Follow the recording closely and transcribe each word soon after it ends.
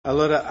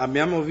Allora,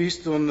 abbiamo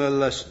visto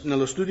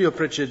nello studio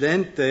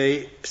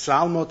precedente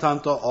Salmo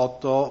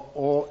 88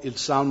 o il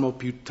salmo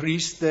più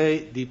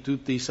triste di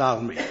tutti i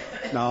salmi,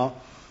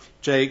 no?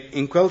 Cioè,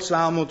 in quel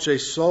salmo c'è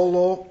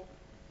solo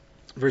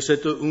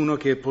versetto 1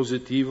 che è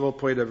positivo,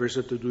 poi da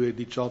versetto 2 a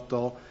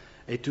 18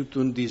 è tutto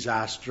un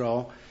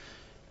disastro.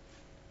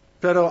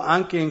 Però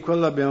anche in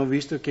quello abbiamo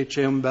visto che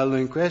c'è un bello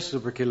in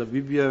questo, perché la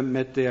Bibbia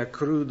mette a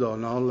crudo,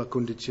 no, la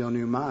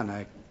condizione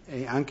umana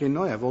e anche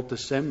noi a volte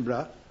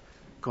sembra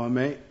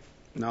come,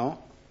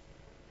 no?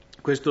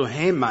 Questo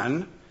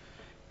Heman,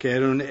 che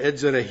era un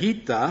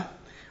Ezrahita,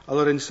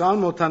 allora in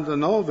Salmo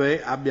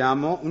 89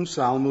 abbiamo un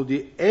salmo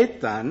di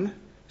Etan,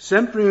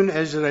 sempre un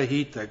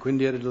Ezrahita,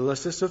 quindi era della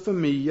stessa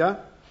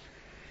famiglia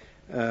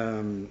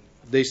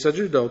dei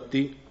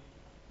sacerdoti.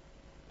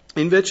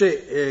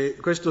 Invece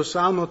questo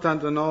Salmo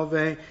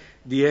 89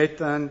 di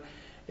Etan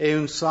è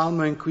un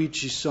salmo in cui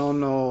ci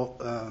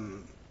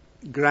sono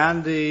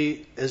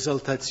grandi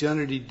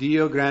esaltazioni di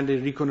Dio, grande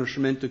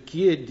riconoscimento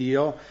chi è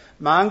Dio,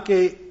 ma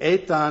anche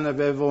Etan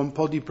aveva un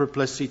po' di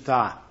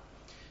perplessità,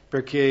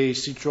 perché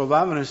si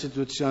trovava in una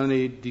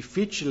situazione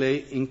difficile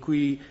in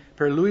cui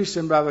per lui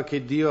sembrava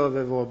che Dio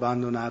aveva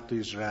abbandonato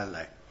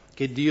Israele,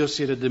 che Dio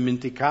si era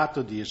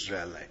dimenticato di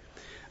Israele.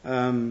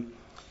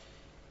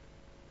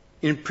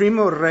 In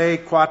Primo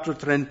Re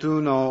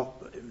 4:31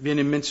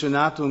 viene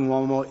menzionato un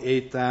uomo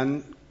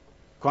Etan.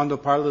 Quando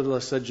parla della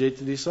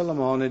saggezza di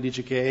Salomone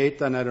dice che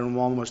Etan era un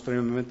uomo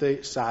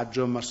estremamente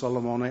saggio, ma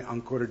Salomone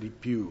ancora di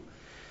più.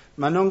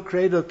 Ma non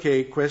credo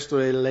che questo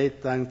è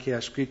l'Etan che ha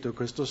scritto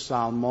questo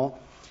salmo,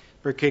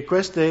 perché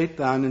questo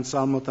Etan in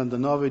Salmo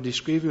 89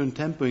 descrive un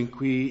tempo in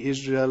cui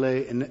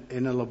Israele è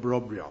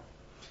nell'obbrobrio,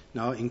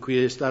 no? In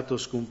cui è stato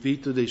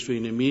sconfitto dai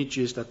suoi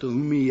nemici, è stato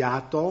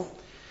umiliato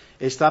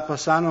e sta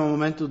passando un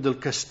momento del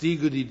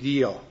castigo di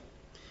Dio.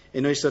 E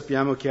noi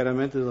sappiamo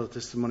chiaramente dalla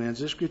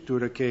testimonianza della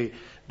Scrittura che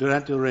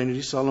durante il regno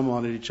di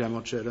Salomone,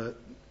 diciamo,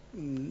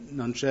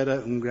 non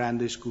c'era un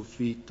grande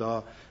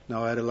sconfitto,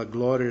 no, era la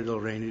gloria del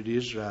regno di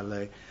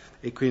Israele.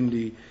 E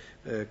quindi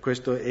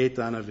questo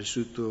Etan ha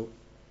vissuto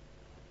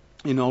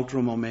in altro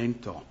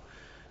momento.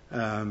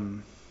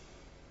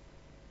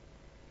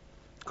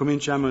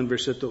 Cominciamo in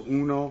versetto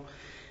 1.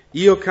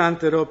 Io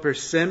canterò per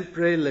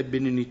sempre le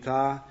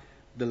benignità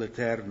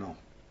dell'Eterno.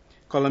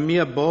 Con la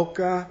mia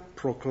bocca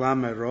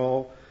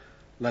proclamerò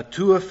la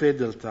tua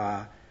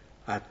fedeltà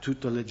a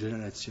tutte le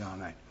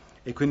generazioni.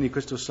 E quindi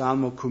questo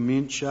salmo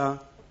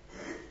comincia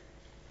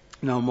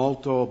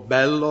molto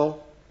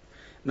bello.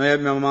 Noi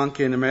abbiamo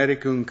anche in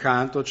America un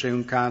canto, c'è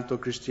un canto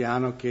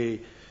cristiano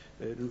che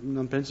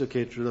non penso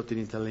che è tradotto in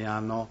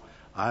italiano.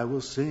 I will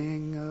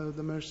sing of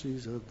the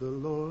mercies of the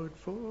Lord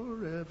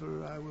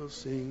forever, I will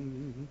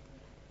sing.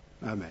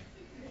 Vabbè.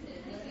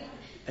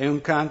 È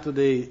un canto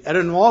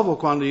era nuovo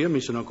quando io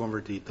mi sono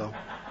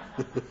convertito.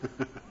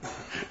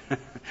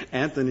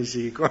 Anthony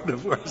si ricorda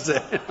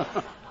forse.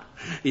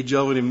 I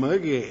giovani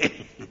maghi.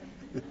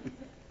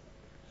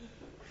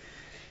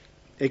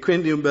 E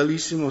quindi un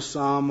bellissimo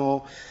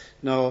salmo,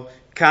 no,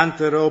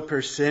 canterò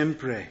per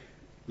sempre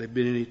le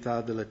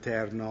benignità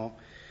dell'Eterno.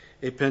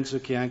 E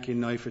penso che anche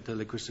noi,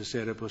 fratelli, questa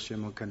sera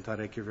possiamo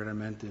cantare che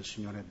veramente il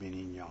Signore è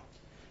benigno.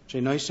 Cioè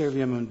noi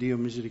serviamo un Dio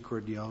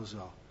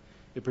misericordioso.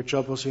 E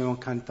perciò possiamo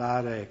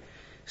cantare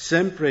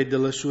sempre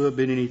della sua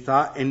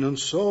benignità e non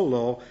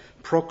solo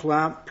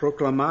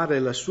proclamare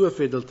la sua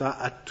fedeltà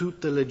a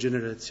tutte le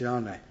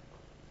generazioni.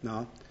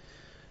 No?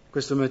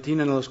 Questa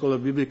mattina nella scuola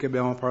biblica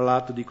abbiamo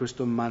parlato di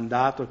questo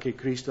mandato che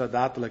Cristo ha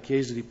dato alla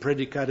Chiesa di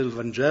predicare il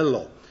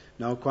Vangelo.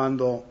 No?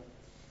 Quando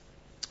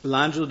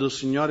l'angelo del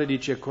Signore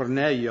dice a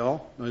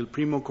Cornelio, il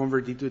primo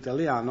convertito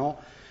italiano,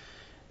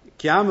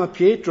 chiama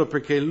Pietro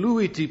perché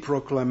lui ti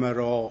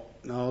proclamerò,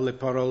 no, le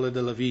parole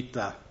della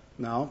vita.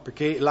 No?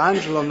 Perché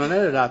l'angelo non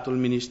era dato il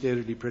ministero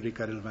di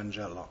predicare il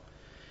Vangelo,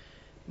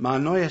 ma a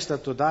noi è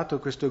stato dato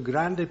questo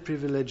grande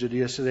privilegio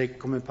di essere,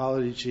 come Paolo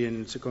dice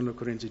in 2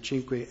 Corinzi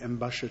 5,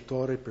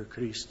 ambasciatore per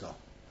Cristo.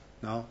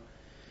 No?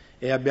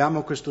 E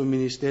abbiamo questo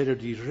ministero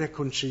di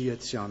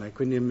riconciliazione,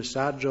 quindi il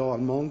messaggio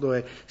al mondo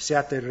è: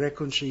 siate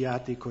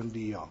riconciliati con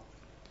Dio.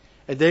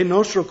 Ed è il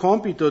nostro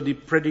compito di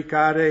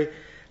predicare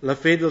la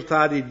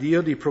fedeltà di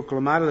Dio, di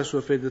proclamare la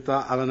sua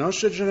fedeltà alla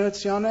nostra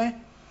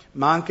generazione,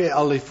 ma anche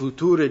alle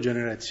future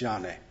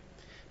generazioni.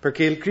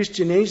 Perché il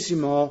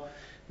cristianesimo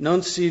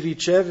non si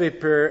riceve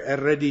per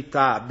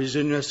eredità,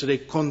 bisogna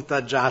essere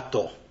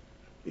contagiato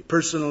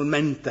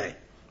personalmente,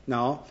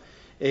 no?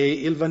 E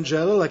il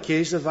Vangelo, la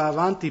Chiesa va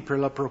avanti per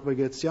la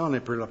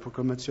propagazione, per la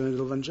proclamazione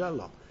del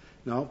Vangelo,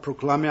 no?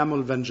 Proclamiamo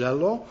il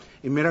Vangelo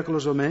e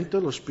miracolosamente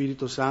lo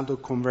Spirito Santo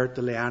converte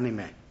le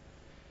anime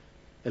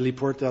e li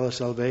porta alla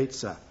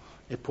salvezza.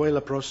 E poi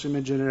la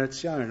prossima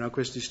generazione, no?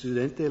 Questi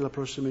studenti è la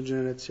prossima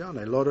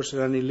generazione, loro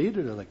saranno i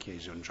leader della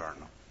Chiesa un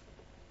giorno.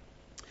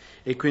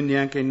 E quindi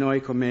anche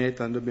noi come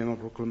Etan dobbiamo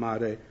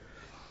proclamare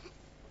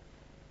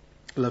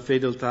la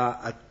fedeltà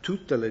a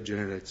tutte le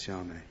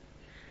generazioni.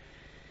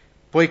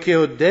 Poiché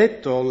ho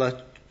detto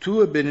la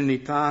tua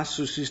benignità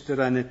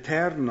sussisterà in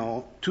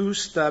eterno, tu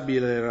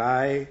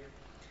stabilirai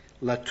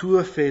la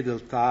tua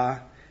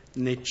fedeltà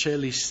nei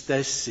cieli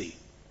stessi.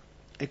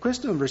 E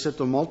questo è un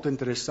versetto molto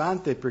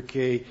interessante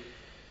perché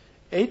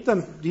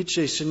Eitan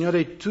dice,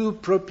 Signore, tu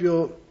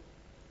proprio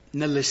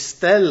nelle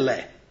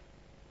stelle,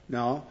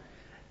 no?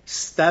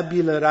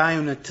 Stabilirai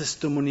una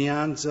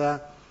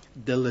testimonianza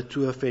della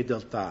tua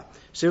fedeltà.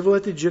 Se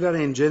volete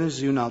girare in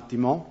Genesi un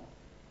attimo,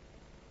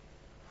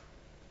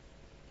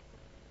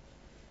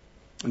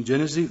 in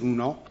Genesi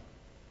 1,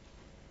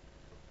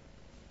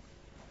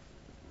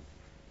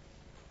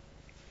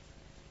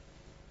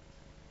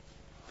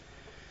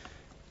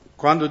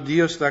 quando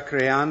Dio sta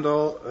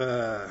creando,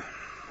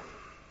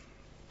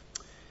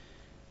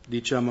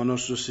 diciamo, il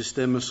nostro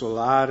sistema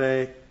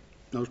solare,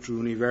 il nostro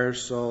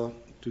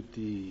universo,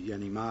 tutti gli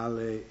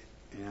animali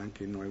e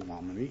anche noi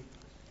uomini,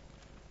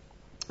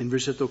 in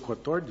versetto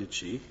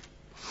 14,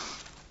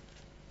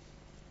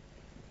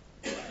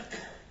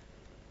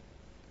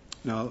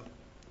 no,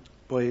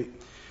 poi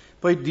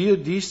Dio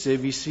disse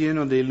vi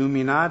siano dei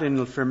luminari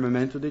nel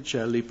firmamento dei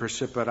cieli per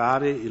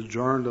separare il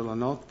giorno dalla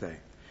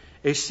notte,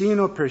 e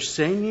siano per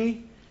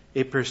segni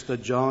e per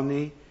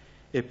stagioni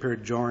e per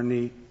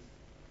giorni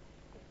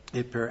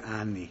e per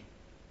anni.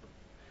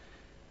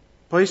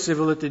 Poi se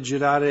volete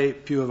girare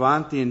più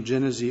avanti in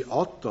Genesi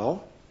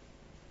 8,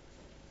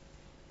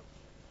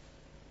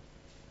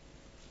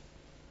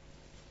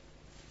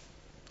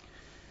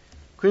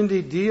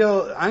 quindi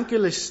Dio, anche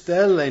le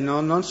stelle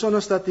non sono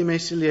state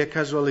messe lì a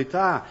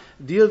casualità.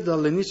 Dio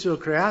dall'inizio del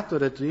creato ha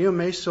detto, io ho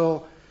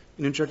messo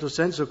in un certo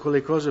senso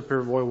quelle cose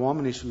per voi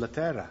uomini sulla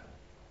terra.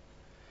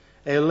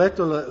 E ho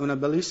letto una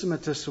bellissima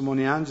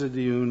testimonianza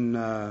di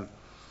un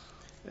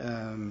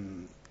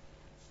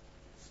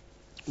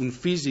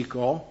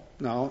fisico,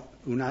 no?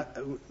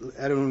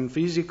 Era un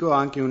fisico,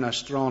 anche un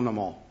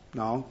astronomo,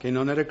 no? Che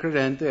non era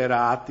credente,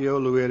 era ateo,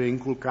 lui era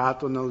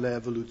inculcato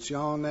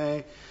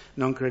nell'evoluzione,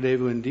 non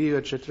credeva in Dio,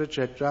 eccetera,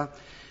 eccetera.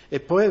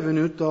 E poi è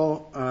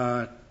venuto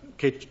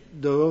che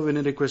doveva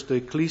venire questo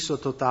eclisso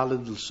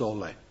totale del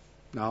Sole,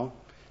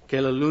 no? Che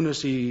la Luna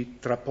si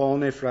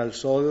trappone fra il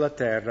Sole e la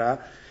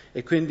Terra,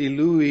 e quindi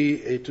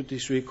lui e tutti i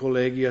suoi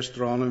colleghi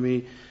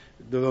astronomi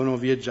dovevano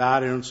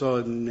viaggiare, non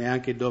so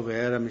neanche dove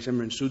era, mi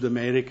sembra in Sud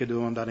America,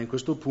 dovevano andare in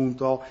questo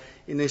punto.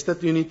 E negli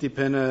Stati Uniti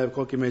appena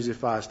qualche mese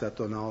fa è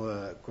stato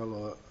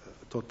quello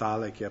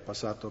totale che è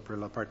passato per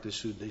la parte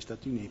sud degli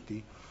Stati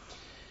Uniti.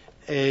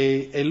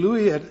 E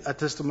lui ha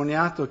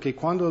testimoniato che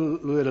quando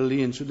lui era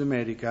lì in Sud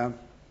America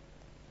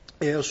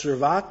ha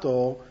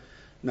osservato,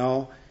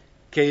 no,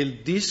 che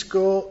il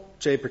disco,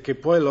 cioè perché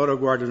poi loro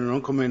guardano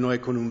non come noi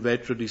con un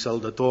vetro di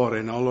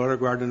saldatore, no? Loro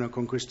guardano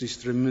con questi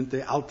strumenti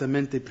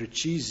altamente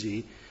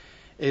precisi,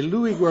 e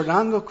lui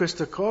guardando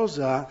questa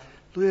cosa,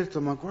 lui ha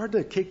detto, ma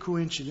guarda che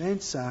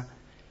coincidenza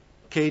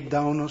che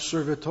da un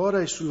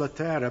osservatore sulla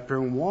Terra per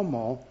un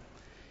uomo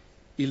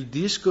il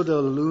disco della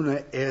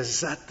Luna è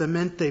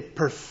esattamente,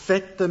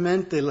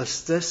 perfettamente la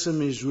stessa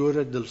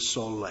misura del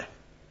Sole.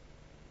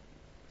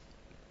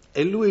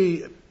 E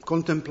lui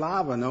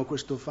contemplava, no,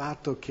 questo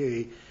fatto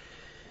che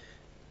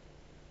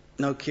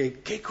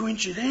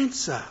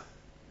coincidenza,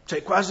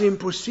 cioè quasi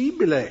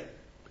impossibile.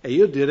 E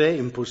io direi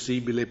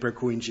impossibile per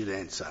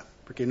coincidenza,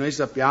 perché noi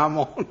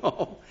sappiamo,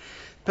 no?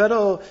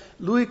 Però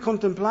lui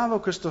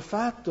contemplava questo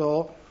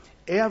fatto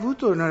e ha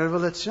avuto una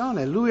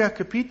rivelazione. Lui ha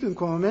capito in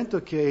quel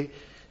momento che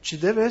ci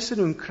deve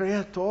essere un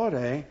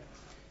creatore,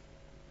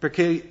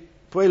 perché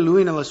poi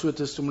lui nella sua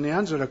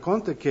testimonianza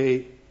racconta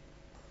che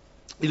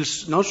il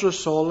nostro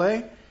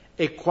Sole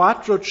è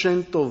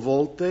 400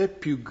 volte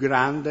più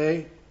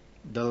grande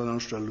della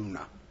nostra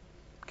Luna,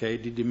 che è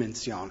di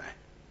dimensione.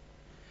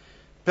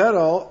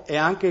 Però è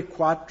anche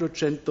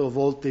 400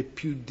 volte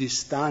più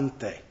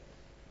distante.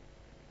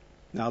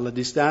 No, la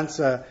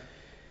distanza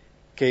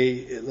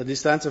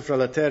fra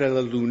la Terra e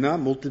la Luna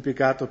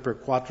moltiplicato per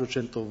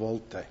 400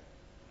 volte.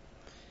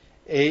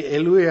 E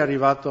lui è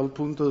arrivato al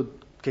punto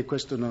che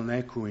questo non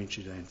è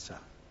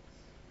coincidenza.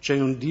 C'è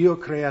un Dio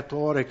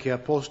creatore che ha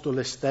posto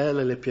le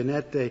stelle, le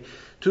pianete,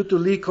 tutto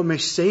lì come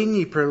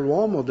segni per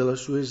l'uomo della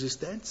sua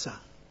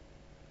esistenza.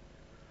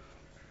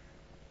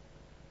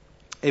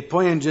 E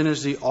poi in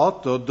Genesi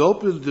 8,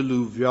 dopo il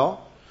diluvio,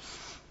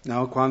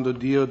 no, quando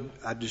Dio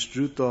ha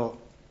distrutto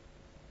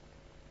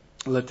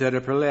la terra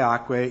per le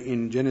acque,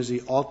 in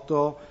Genesi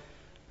 8,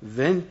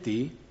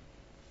 20,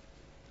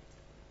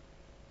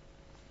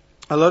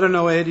 allora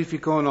Noè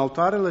edificò un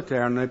altare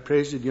all'Eterno e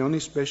prese di ogni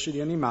specie di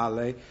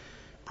animale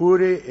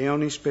puri e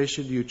ogni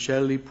specie di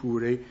uccelli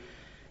puri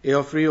e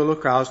offrì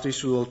olocausti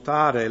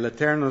sull'altare.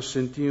 L'Eterno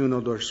sentì un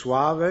odor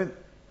suave.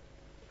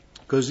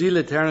 Così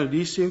l'Eterno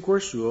disse in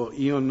cuor suo,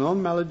 io non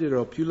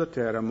maledirò più la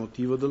terra a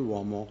motivo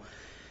dell'uomo,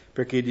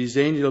 perché i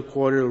disegni del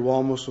cuore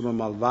dell'uomo sono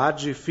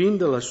malvagi fin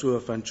dalla sua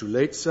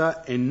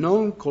fanciullezza, e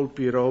non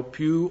colpirò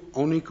più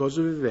ogni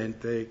cosa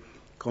vivente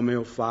come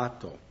ho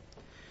fatto.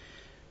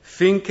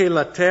 Finché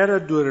la terra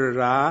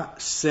durerà,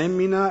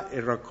 semina e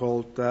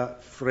raccolta,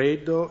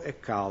 freddo e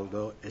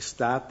caldo,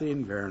 estate e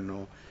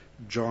inverno,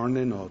 giorno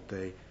e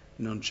notte,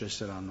 non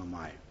cesseranno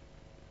mai.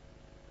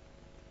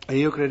 E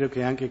io credo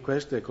che anche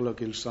questo è quello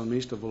che il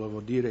salmista voleva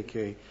dire,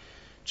 che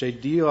Cioè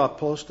Dio ha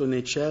posto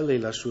nei cieli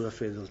la sua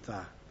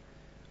fedeltà,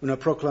 una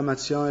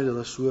proclamazione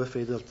della sua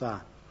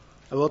fedeltà.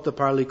 A volte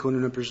parli con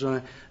una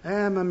persona,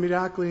 ma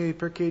miracoli,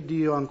 perché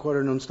Dio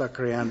ancora non sta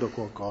creando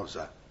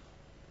qualcosa?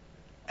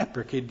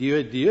 Perché Dio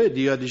è Dio e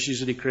Dio ha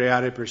deciso di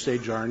creare per 6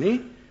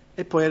 giorni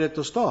e poi ha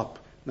detto stop,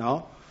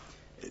 no?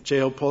 C'è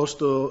al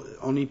posto,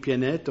 ogni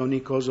pianeta,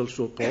 ogni cosa al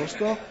suo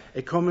posto,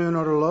 è come un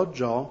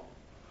orologio.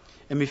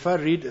 E mi fa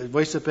ridere,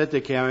 voi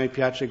sapete che a me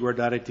piace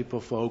guardare tipo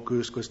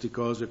Focus, queste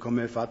cose,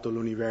 come è fatto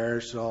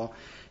l'universo,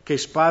 che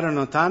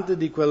sparano tante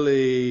di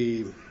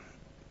quelle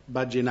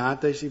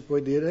baginate, si può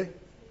dire?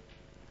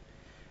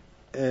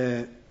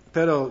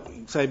 Però,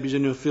 sai,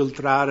 bisogna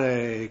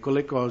filtrare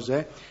quelle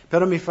cose,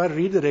 però mi fa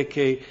ridere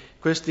che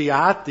questi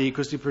atti,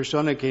 queste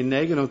persone che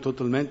negano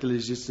totalmente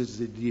l'esistenza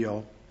di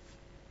Dio,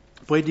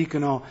 poi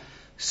dicono,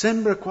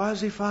 sembra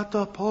quasi fatto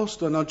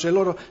apposta, no? Cioè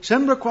loro,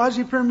 sembra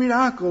quasi per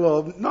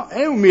miracolo, no,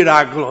 è un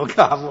miracolo,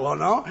 cavolo,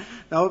 no?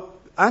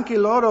 No, anche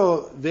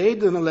loro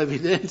vedono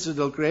l'evidenza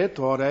del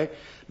Creatore,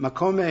 ma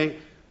come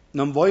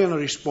non vogliono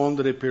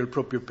rispondere per il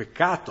proprio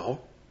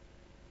peccato,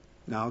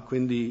 no?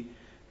 Quindi...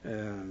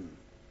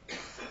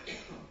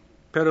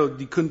 però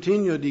di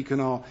continuo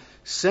dicono,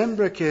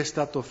 sembra che è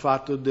stato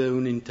fatto da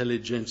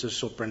un'intelligenza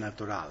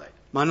soprannaturale,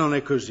 ma non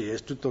è così, è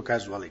tutto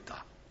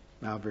casualità,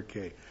 no?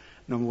 Perché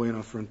non vogliono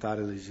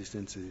affrontare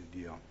l'esistenza di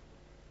Dio.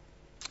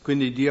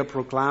 Quindi Dio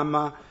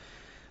proclama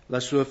la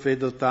sua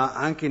fedeltà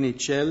anche nei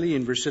cieli,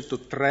 in versetto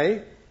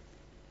 3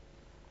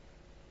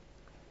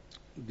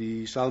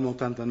 di Salmo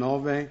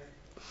 89.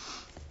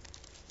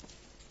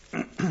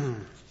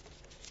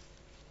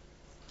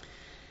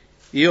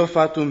 Io ho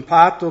fatto un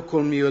patto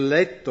col mio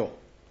eletto,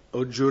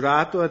 ho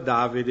giurato a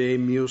Davide,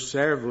 mio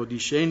servo,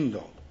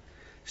 dicendo,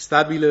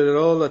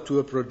 stabilirò la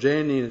tua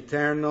progenie in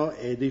eterno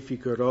e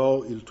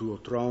edificherò il tuo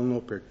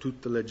trono per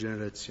tutte le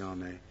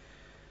generazioni.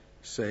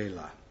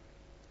 Selah.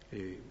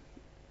 E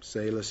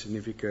Selah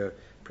significa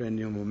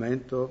prendi un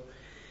momento.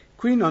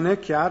 Qui non è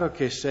chiaro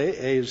che se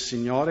è il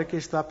Signore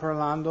che sta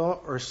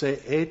parlando o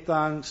se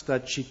Ethan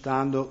sta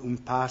citando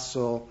un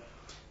passo,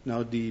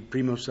 no, di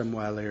primo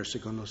Samuele o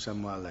secondo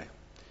Samuele.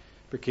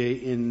 Perché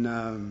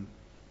in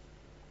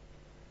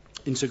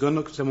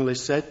secondo Samuele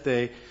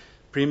 7,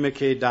 prima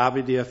che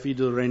Davide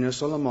affida il regno a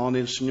Solomone,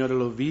 il Signore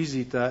lo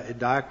visita e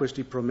dà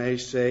queste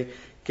promesse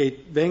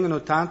che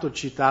vengono tanto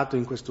citate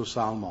in questo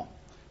Salmo.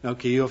 No,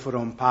 che io farò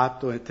un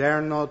patto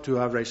eterno, tu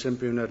avrai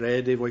sempre un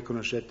erede, voi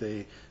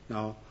conoscete,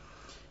 no?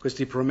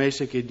 Queste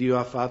promesse che Dio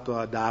ha fatto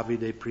a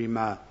Davide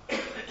prima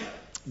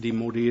di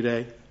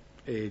morire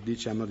e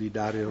diciamo di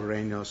dare il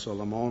regno a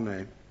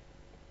Solomone.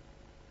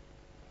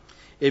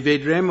 E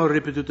vedremo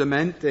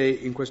ripetutamente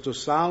in questo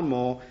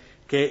Salmo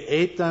che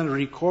Ethan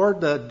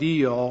ricorda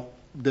Dio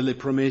delle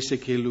promesse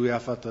che lui ha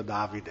fatto a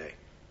Davide.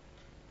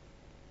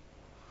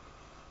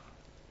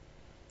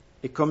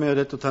 E come ho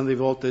detto tante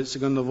volte,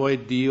 secondo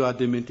voi Dio ha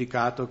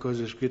dimenticato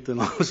cosa è scritto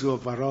nella sua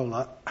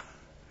parola?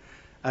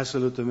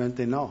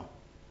 Assolutamente no.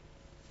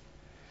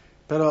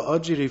 Però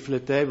oggi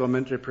riflettevo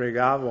mentre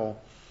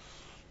pregavo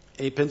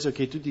e penso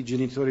che tutti i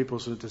genitori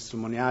possono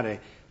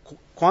testimoniare.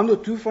 Quando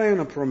tu fai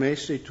una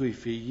promessa ai tuoi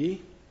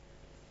figli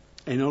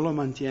e non lo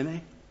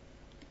mantieni,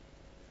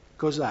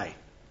 cos'hai?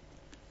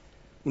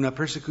 Una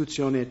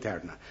persecuzione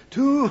eterna.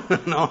 Tu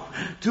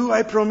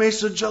hai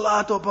promesso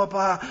gelato,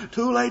 papà,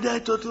 tu l'hai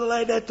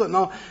detto,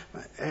 no,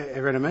 è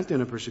veramente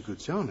una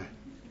persecuzione.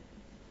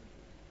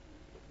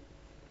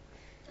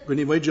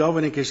 Quindi voi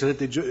giovani che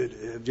sarete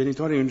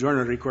genitori un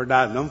giorno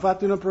ricordate, non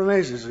fate una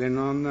promessa se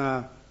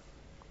non...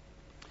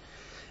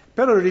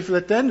 Però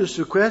riflettendo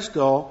su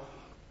questo,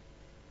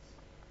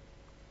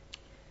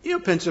 io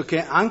penso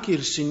che anche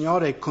il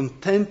Signore è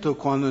contento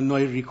quando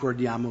noi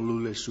ricordiamo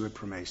Lui le sue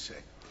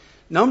promesse.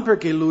 Non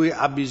perché Lui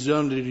ha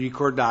bisogno di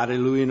ricordare,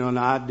 Lui non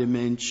ha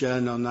demenza,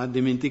 non ha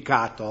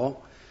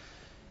dimenticato,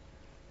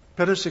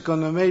 però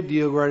secondo me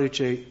Dio guarda e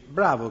dice,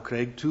 bravo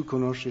Craig, tu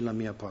conosci la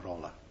mia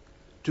parola,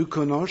 tu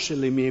conosci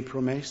le mie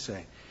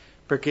promesse,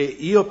 perché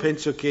io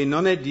penso che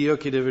non è Dio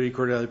che deve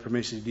ricordare le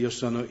promesse di Dio,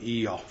 sono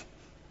io,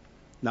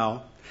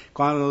 no?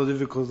 Quando ho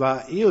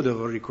difficoltà io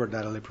devo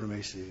ricordare le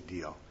promesse di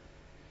Dio.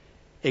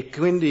 E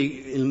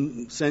quindi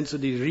il senso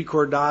di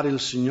ricordare il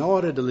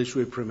Signore delle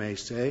sue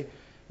promesse,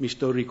 mi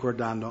sto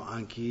ricordando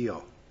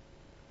anch'io.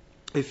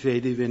 E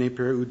fede viene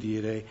per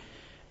udire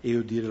e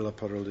udire la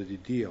parola di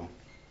Dio.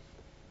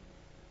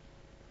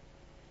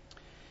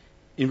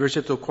 In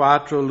versetto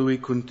 4 lui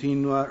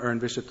continua, o in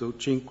versetto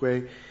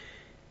 5,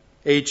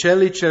 e i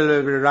cieli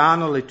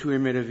celebreranno le tue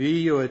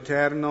meraviglie, o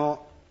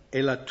Eterno,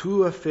 e la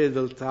tua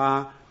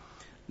fedeltà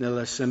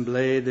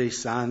nell'assemblea dei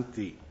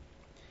santi.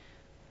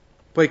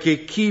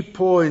 Poiché chi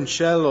può in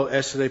cielo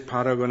essere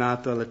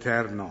paragonato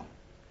all'Eterno?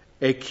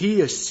 E chi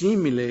è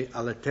simile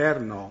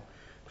all'Eterno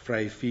fra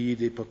i figli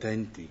dei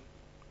potenti?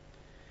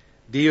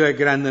 Dio è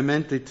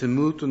grandemente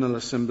temuto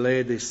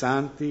nell'assemblea dei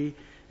santi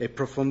e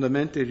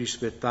profondamente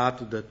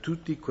rispettato da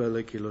tutti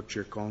quelli che lo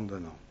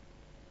circondano.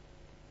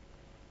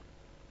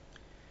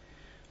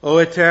 O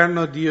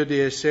Eterno Dio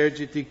dei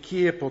eserciti,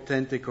 chi è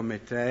potente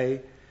come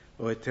te?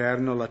 O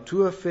Eterno, la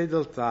tua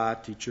fedeltà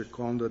ti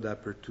circonda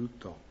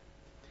dappertutto.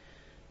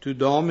 Tu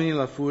domini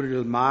la furia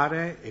del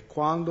mare e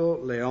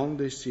quando le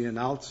onde si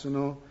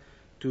innalzano,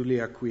 tu li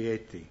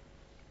acquieti.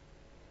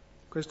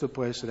 Questo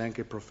può essere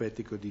anche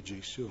profetico di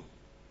Gesù.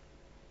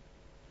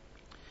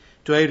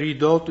 Tu hai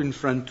ridotto in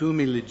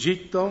frantumi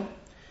l'Egitto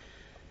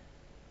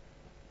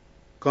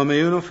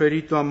come uno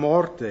ferito a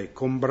morte,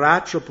 con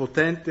braccio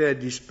potente hai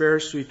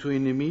disperso i tuoi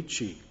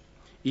nemici.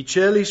 I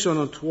cieli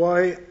sono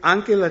tuoi,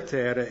 anche la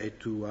terra è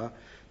tua.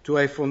 Tu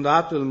hai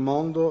fondato il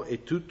mondo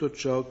e tutto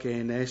ciò che è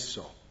in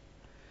esso.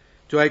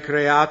 Tu hai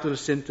creato il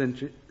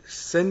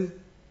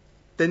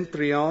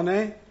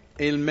settentrione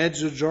e il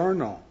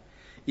mezzogiorno.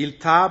 Il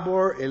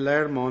Tabor e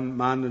l'Hermon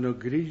mandano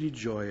grida di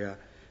gioia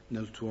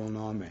nel tuo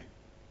nome.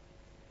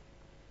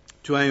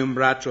 Tu hai un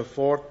braccio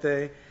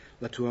forte,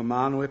 la tua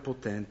mano è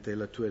potente,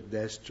 la tua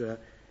destra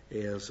è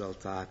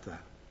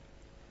esaltata.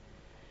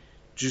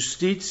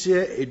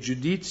 Giustizia e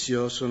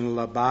giudizio sono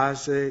la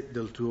base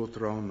del tuo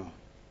trono.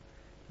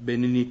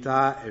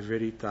 Benignità e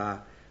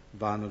verità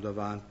vanno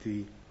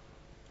davanti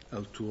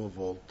al tuo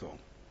volto.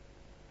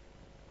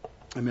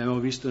 Abbiamo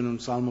visto in un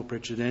salmo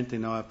precedente,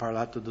 ha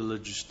parlato della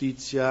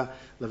giustizia,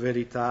 la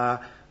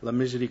verità, la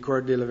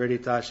misericordia e la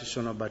verità si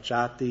sono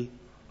baciati.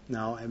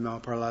 Abbiamo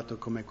parlato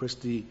come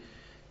questi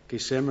che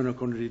sembrano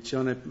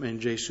contraddizione in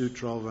Gesù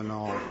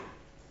trovano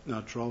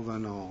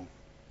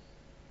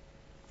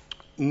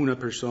una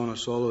persona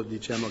solo,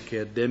 che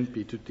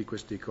adempie tutte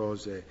queste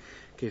cose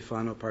che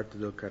fanno parte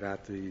del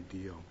carattere di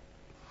Dio.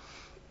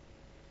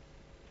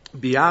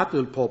 Beato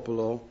il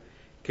popolo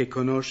che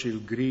conosce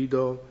il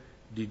grido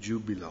di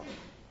giubilo.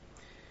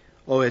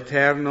 O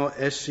Eterno,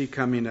 essi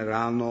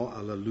cammineranno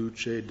alla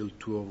luce del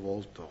tuo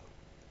volto.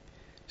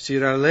 Si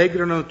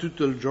rallegrano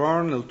tutto il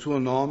giorno nel tuo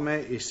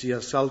nome e si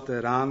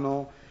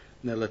esalteranno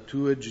nella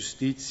tua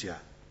giustizia.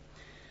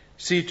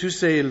 Sì, tu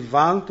sei il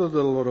vanto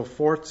della loro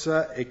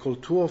forza e col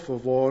tuo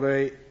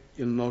favore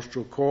il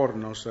nostro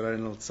corno sarà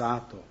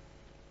innalzato.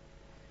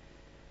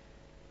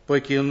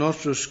 Poiché il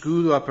nostro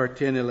scudo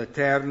appartiene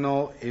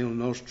all'Eterno e il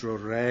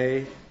nostro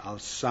Re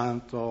al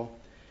Santo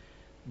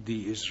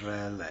di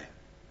Israele.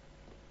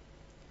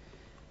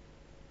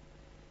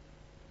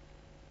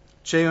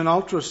 C'è un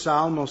altro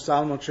salmo,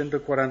 Salmo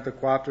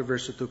 144,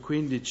 versetto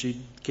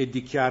 15, che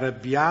dichiara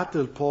beato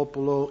il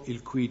popolo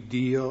il cui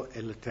Dio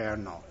è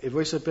l'Eterno. E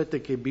voi sapete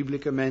che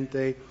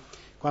biblicamente,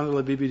 quando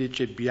la Bibbia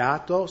dice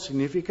beato,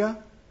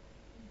 significa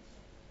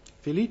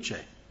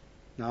felice,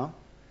 no?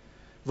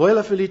 Vuoi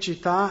la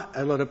felicità?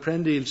 Allora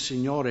prendi il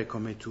Signore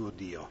come tuo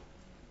Dio.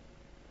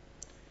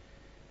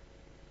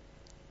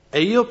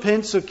 E io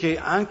penso che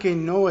anche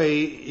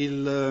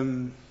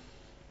noi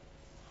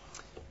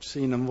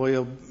non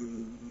voglio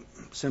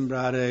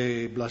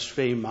sembrare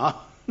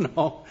blasfema,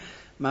 no?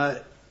 Ma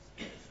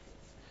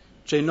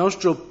c'è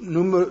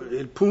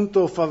il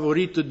punto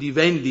favorito di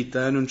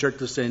vendita, in un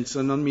certo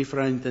senso, non mi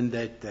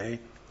fraintendete,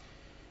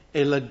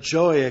 è la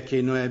gioia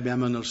che noi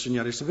abbiamo nel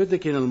Signore. Sapete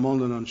che nel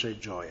mondo non c'è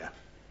gioia.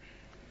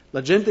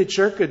 La gente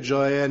cerca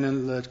gioia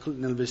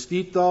nel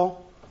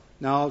vestito,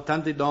 no?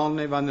 Tante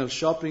donne vanno al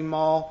shopping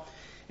mall.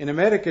 In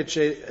America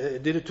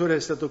addirittura è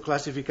stato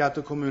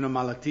classificato come una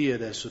malattia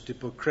adesso,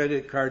 tipo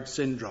credit card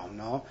syndrome,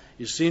 no?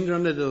 Il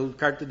sindrome della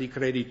carta di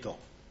credito.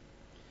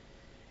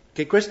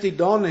 Che queste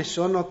donne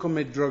sono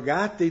come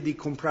drogate di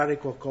comprare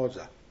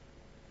qualcosa.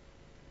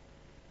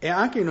 E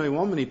anche noi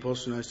uomini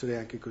possono essere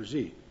anche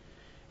così.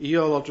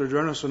 Io l'altro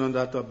giorno sono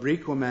andato a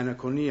Bricoman a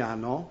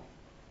Cognano,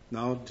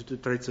 no? Tutta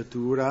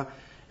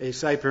attrezzatura, e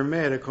sai, per me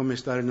era come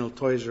stare nel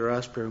Toys R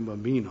Us per un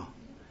bambino,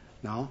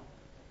 no?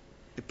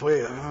 E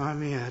poi, mamma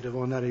mia,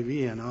 devo andare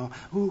via, no?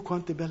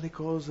 Quante belle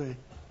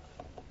cose.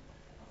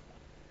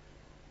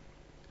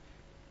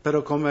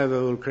 Però come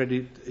avevo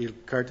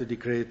il carta di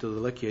credito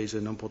della Chiesa,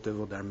 non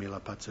potevo darmi la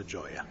pazza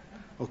gioia.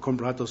 Ho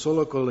comprato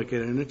solo quello che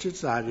era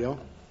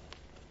necessario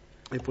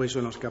e poi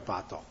sono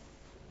scappato.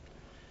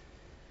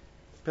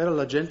 Però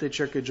la gente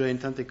cerca gioia in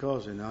tante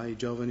cose, no? I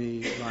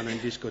giovani vanno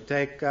in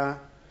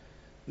discoteca,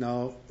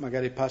 no?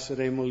 Magari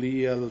passeremo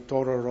lì al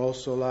Toro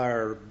Rosso,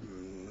 là,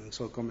 non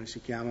so come si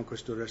chiama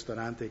questo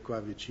ristorante qua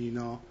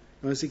vicino.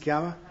 Come si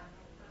chiama?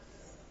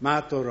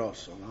 Mato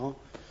Rosso, no?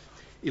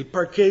 Il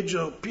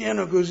parcheggio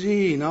pieno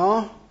così,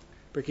 no?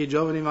 Perché i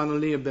giovani vanno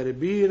lì a bere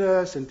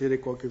birra, sentire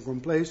qualche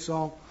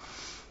complesso.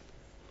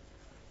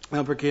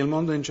 No, perché il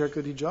mondo è in cerca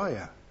di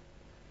gioia.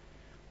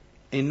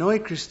 E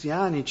noi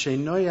cristiani,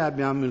 noi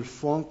abbiamo il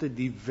fonte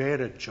di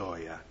vera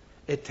gioia,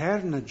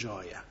 eterna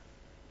gioia.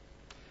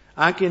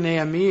 Anche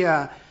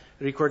Neemia,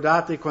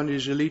 ricordate quando gli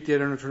israeliti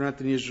erano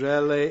tornati in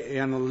Israele e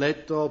hanno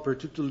letto per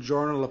tutto il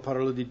giorno la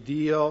parola di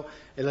Dio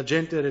e la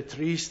gente era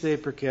triste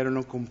perché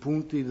erano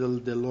compunti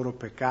del loro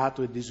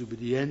peccato e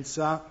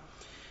disobbedienza.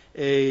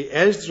 E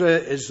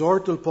Esdra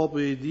esorta il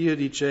popolo di Dio,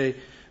 dice: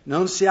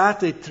 non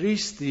siate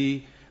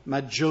tristi,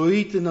 ma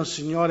gioite nel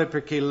Signore,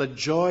 perché la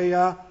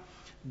gioia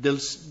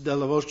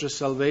della vostra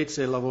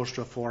salvezza è la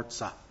vostra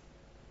forza.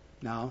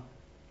 No?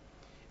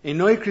 E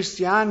noi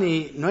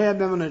cristiani, noi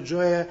abbiamo una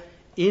gioia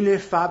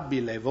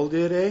ineffabile. Vuol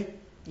dire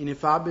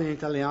ineffabile in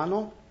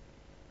italiano?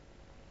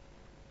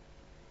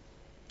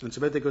 Non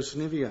sapete cosa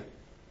significa?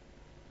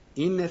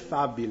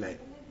 Ineffabile.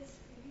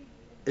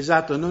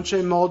 Esatto, non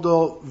c'è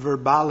modo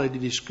verbale di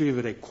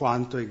descrivere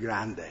quanto è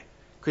grande.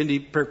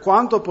 Quindi per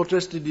quanto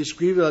potresti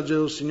descrivere la gioia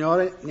del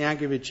Signore,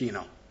 neanche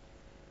vicino.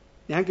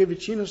 Neanche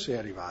vicino sei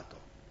arrivato.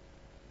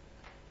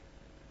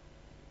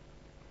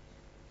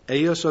 E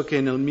io so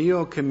che nel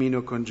mio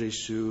cammino con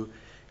Gesù,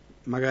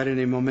 magari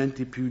nei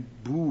momenti più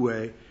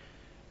bui,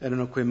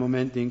 erano quei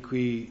momenti in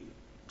cui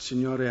il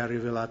Signore ha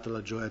rivelato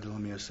la gioia della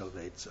mia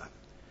salvezza.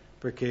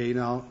 Perché,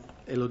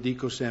 e lo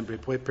dico sempre,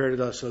 puoi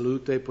perdere la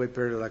salute, puoi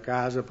perdere la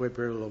casa, puoi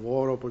perdere il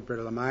lavoro, puoi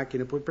perdere la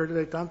macchina, puoi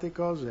perdere tante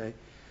cose,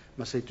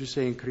 ma se tu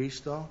sei in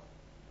Cristo,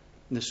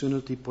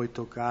 nessuno ti può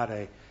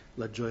toccare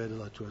la gioia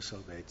della tua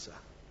salvezza.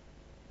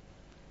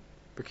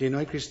 Perché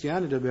noi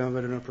cristiani dobbiamo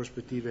avere una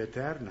prospettiva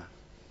eterna.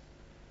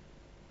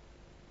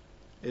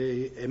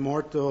 È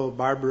morto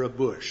Barbara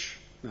Bush,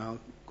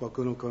 no?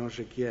 Qualcuno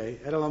conosce chi è?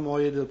 Era la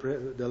moglie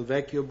del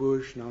vecchio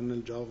Bush, non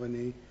del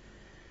giovane.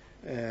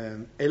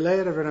 E lei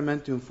era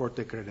veramente un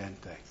forte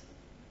credente.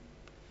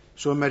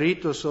 Suo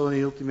marito solo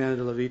negli ultimi anni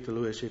della vita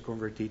lui si è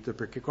convertito,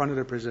 perché quando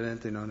era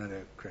presidente non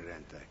era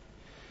credente.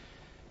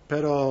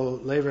 Però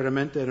lei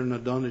veramente era una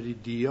donna di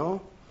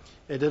Dio,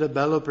 ed era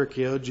bello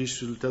perché oggi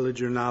sul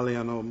telegiornale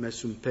hanno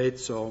messo un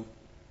pezzo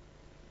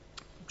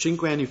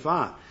 5 anni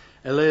fa,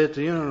 e lei ha detto: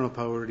 io non ho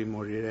paura di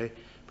morire,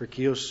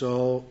 perché io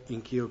so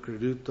in chi ho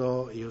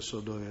creduto, io so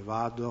dove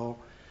vado,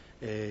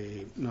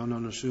 e non ho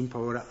nessuna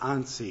paura,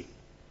 anzi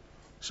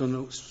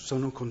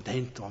sono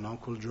contento, no?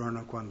 Quel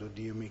giorno quando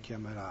Dio mi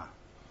chiamerà.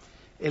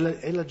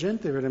 E la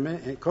gente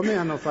veramente, come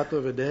hanno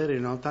fatto vedere,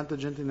 no? Tanta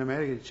gente in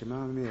America dice: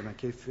 mamma mia, ma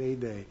che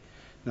fede,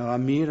 no?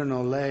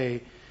 Ammirano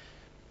lei,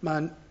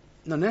 ma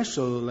non è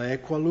solo lei,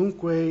 è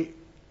qualunque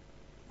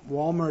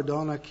uomo o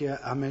donna che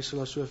ha messo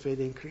la sua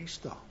fede in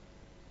Cristo,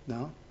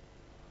 no?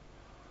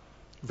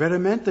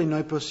 Veramente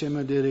noi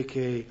possiamo dire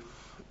che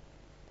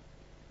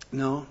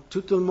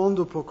tutto il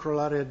mondo può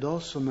crollare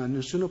addosso, ma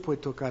nessuno può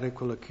toccare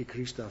quello che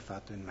Cristo ha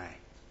fatto in me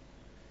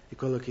e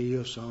quello che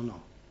io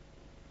sono.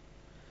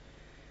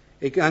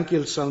 E anche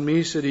il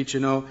salmista dice: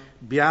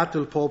 beato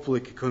il popolo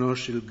che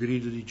conosce il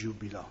grido di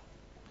giubilo,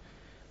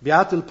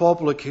 beato il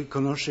popolo che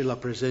conosce la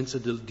presenza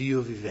del Dio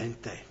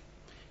vivente,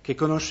 che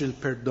conosce il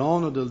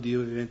perdono del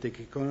Dio vivente,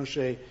 che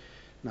conosce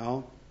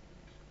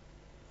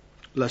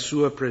la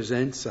sua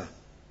presenza.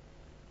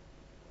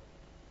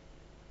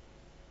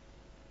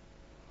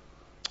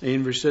 E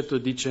in versetto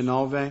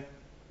 19,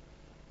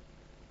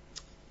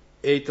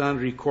 Eitan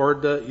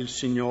ricorda il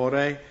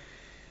Signore,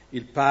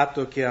 il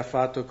patto che ha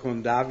fatto con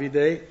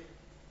Davide.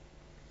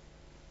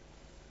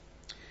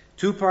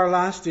 Tu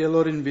parlasti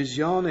allora in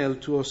visione al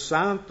tuo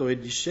santo e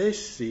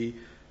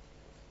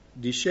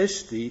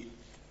dicesti,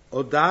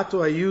 ho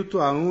dato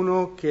aiuto a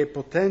uno che è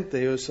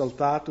potente e ho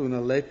esaltato un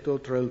eletto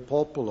tra il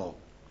popolo.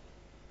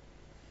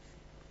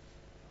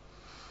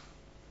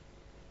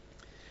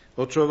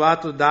 Ho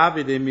trovato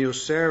Davide mio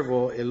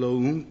servo e l'ho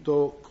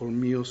unto col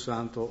mio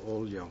santo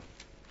olio.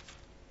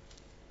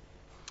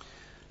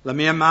 La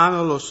mia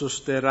mano lo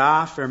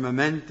sosterrà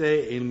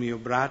fermamente e il mio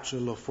braccio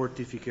lo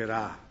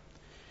fortificherà.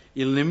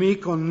 Il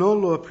nemico non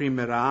lo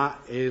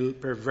opprimerà e il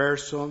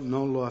perverso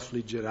non lo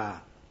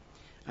affliggerà.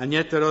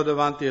 Annienterò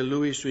davanti a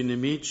lui i suoi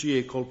nemici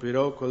e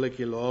colpirò quelli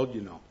che lo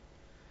odiano.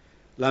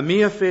 La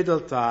mia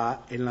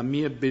fedeltà e la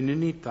mia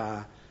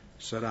benignità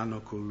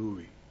saranno con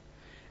lui.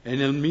 E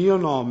nel mio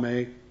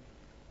nome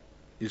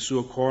il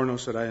suo corno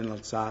sarà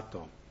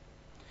innalzato.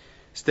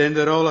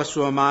 Stenderò la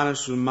sua mano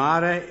sul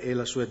mare e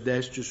la sua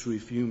destra sui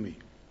fiumi.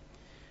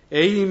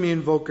 Egli mi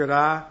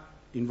invocherà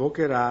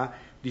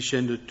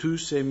dicendo: tu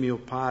sei mio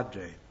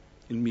Padre,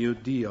 il mio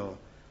Dio,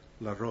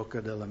 la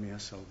rocca della mia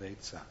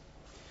salvezza.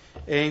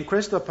 E in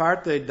questa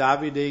parte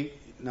Davide,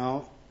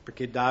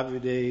 perché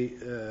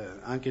Davide,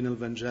 anche nel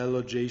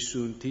Vangelo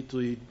Gesù, un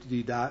titolo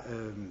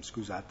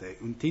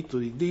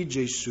di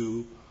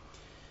Gesù,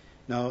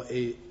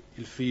 è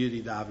il figlio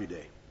di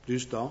Davide,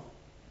 giusto?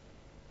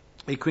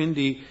 E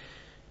quindi,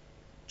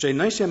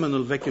 noi siamo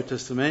nel Vecchio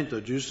Testamento,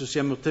 giusto?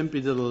 Siamo ai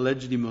tempi della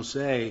legge di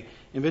Mosè,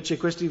 invece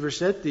questi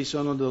versetti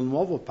sono del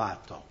Nuovo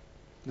Patto,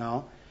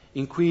 no?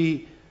 In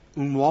cui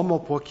un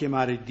uomo può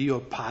chiamare Dio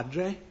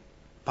Padre,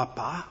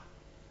 papà.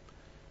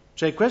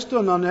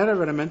 Questo non era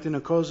veramente una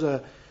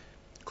cosa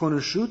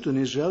conosciuta in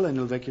Israele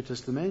nel Vecchio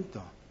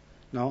Testamento,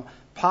 no?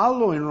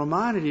 Paolo in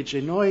Romani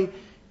dice: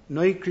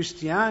 noi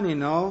cristiani,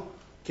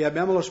 che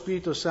abbiamo lo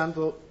Spirito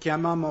Santo,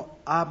 chiamiamo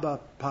Abba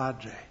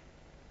Padre,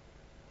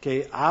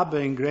 che Abba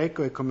in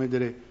greco è come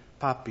dire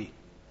papi,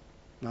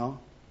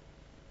 no?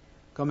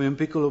 Come un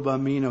piccolo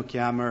bambino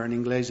chiama in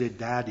inglese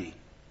daddy,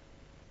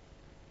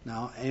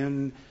 no? È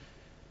un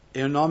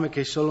nome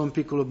che solo un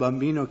piccolo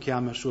bambino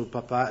chiama suo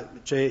papà,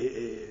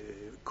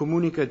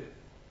 comunica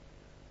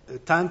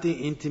tante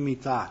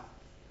intimità.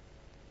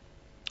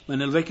 Ma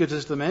nel Vecchio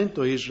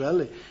Testamento gli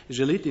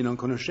israeliti non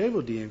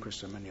conoscevano Dio in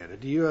questa maniera.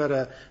 Dio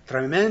era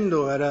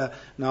tremendo, era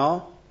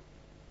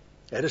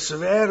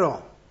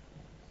severo.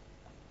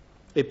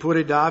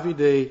 Eppure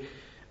Davide,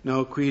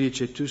 qui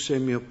dice: tu sei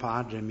mio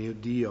Padre, mio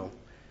Dio,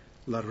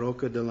 la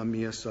rocca della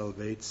mia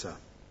salvezza.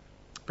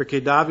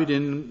 Perché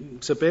Davide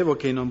sapevo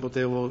che non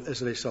potevo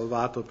essere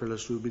salvato per la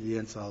sua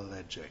obbedienza alla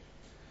legge.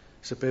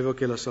 Sapevo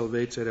che la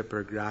salvezza era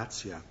per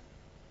grazia.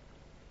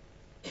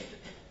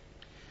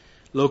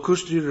 Lo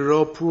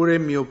custodirò pure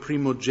mio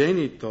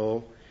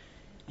primogenito,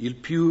 il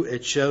più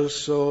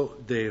eccelso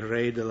dei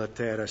re della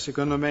terra.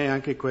 Secondo me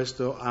anche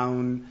questo ha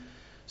un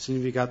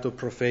significato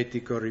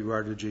profetico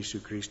riguardo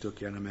Gesù Cristo,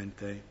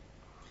 chiaramente.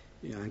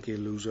 Anche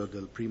l'uso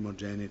del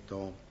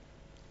primogenito,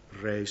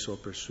 re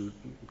sopra su,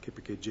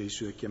 perché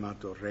Gesù è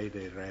chiamato re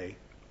dei re.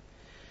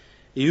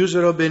 E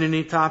userò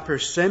benignità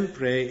per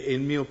sempre e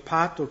il mio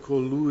patto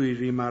con lui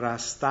rimarrà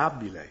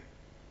stabile.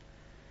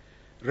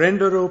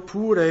 Renderò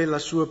pure la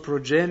sua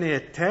progenie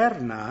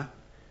eterna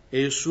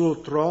e il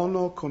suo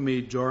trono come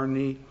i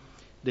giorni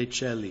dei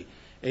cieli.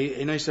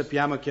 E noi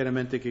sappiamo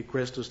chiaramente che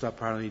questo sta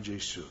parlando di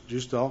Gesù,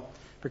 giusto?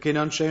 Perché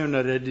non c'è un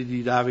erede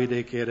di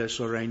Davide che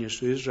adesso regna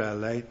su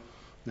Israele,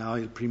 no?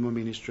 Il primo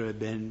ministro è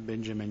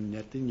Benjamin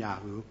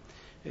Netanyahu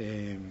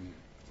e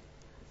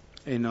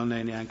non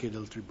è neanche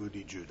del tribù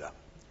di Giuda.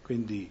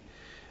 Quindi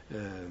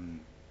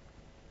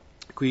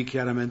qui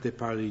chiaramente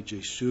parla di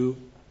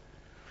Gesù.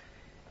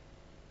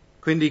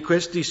 Quindi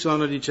questi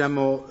sono,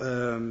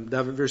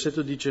 dal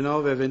versetto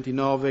 19 a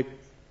 29,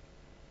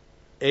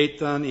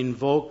 Etan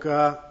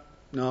invoca,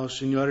 no,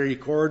 Signore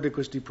ricorda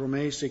queste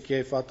promesse che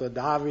hai fatto a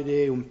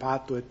Davide, un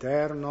patto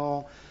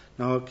eterno,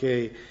 no,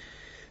 che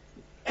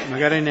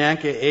magari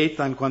neanche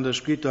Etan quando ha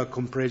scritto ha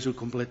compreso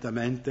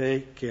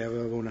completamente che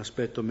aveva un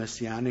aspetto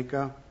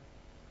messianico.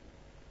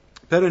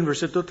 Però in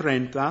versetto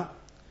 30,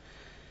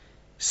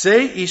 se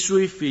i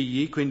suoi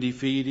figli, quindi i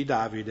figli di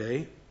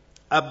Davide,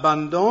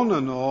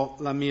 abbandonano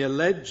la mia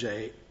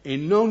legge e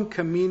non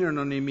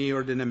camminano nei miei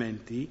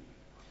ordinamenti,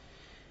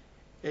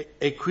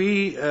 e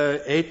qui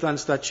Etan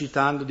sta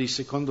citando di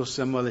secondo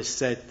Samuele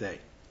 7,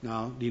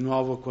 no? Di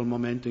nuovo quel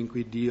momento in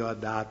cui Dio ha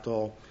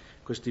dato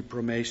queste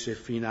promesse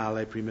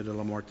finali prima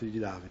della morte di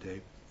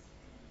Davide.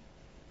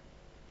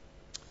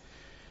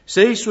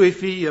 Se i suoi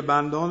figli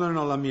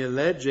abbandonano la mia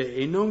legge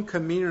e non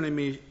camminano nei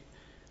miei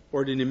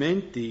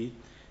ordinamenti,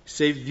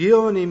 se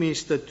violano i miei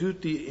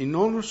statuti e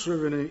non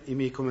osservano i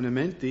miei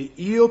comandamenti,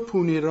 io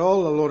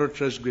punirò la loro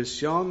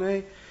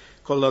trasgressione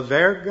con la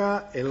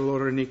verga e la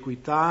loro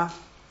iniquità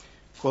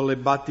con le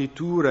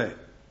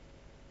battiture.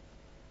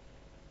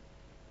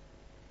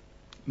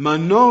 Ma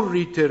non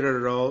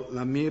ritirerò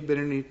la mia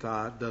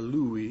benignità da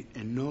lui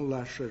e non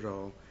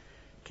lascerò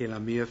che la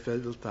mia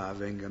fedeltà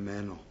venga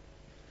meno.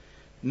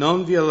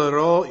 Non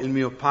violerò il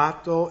mio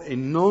patto e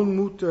non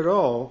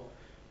muterò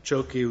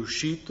ciò che è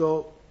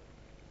uscito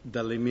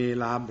dalle mie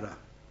labbra.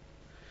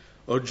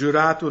 Ho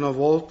giurato una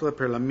volta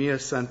per la mia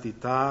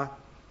santità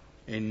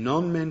e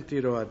non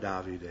mentirò a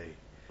Davide.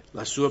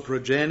 La sua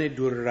progenie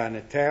durerà in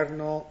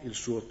eterno, il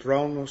suo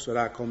trono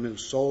sarà come il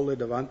sole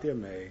davanti a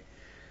me,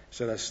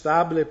 sarà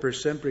stabile per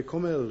sempre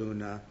come la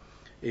luna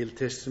e il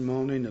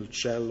testimone nel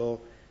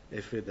cielo è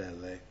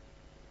fedele.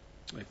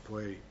 E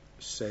poi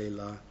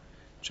Selah,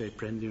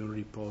 prendi un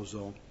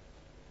riposo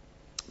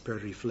per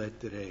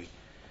riflettere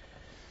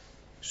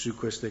su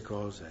queste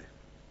cose.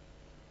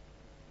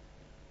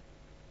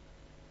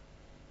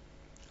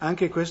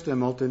 Anche questo è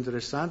molto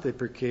interessante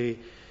perché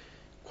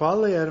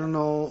quali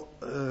erano,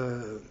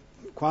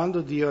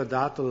 quando Dio ha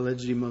dato la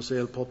legge di Mosè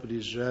al popolo di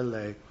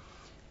Israele,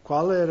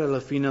 qual era la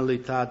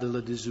finalità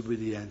della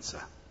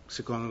disobbedienza,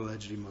 secondo la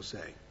legge di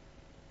Mosè?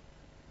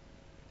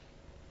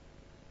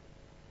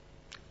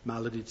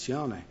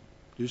 Maledizione,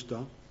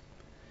 giusto?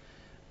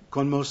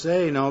 Con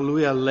Mosè, no,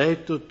 lui ha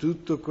letto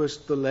tutta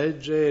questa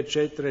legge,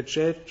 eccetera,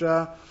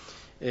 eccetera,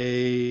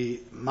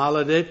 e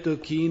maledetto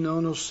chi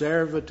non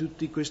osserva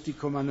tutti questi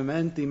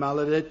comandamenti,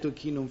 maledetto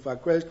chi non fa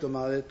questo,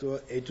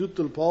 maledetto, e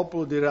tutto il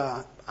popolo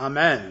dirà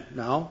Amen,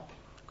 no?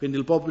 Quindi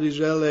il popolo di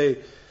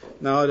Israele,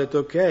 no, ha detto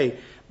ok,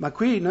 ma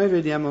qui noi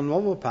vediamo un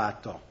nuovo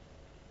patto,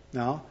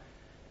 no?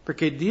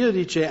 Perché Dio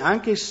dice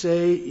anche se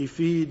i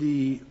figli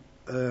di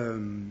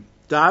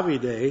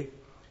Davide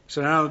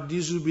saranno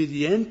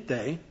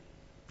disobbedienti,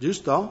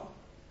 giusto?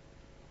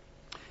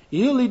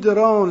 Io gli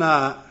darò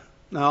una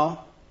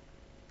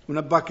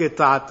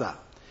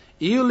bacchettata.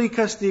 Io li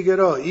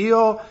castigherò,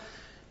 io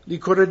li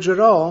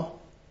correggerò,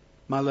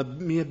 ma la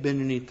mia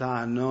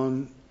benignità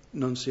non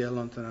si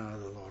allontanerà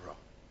da loro.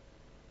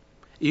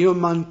 Io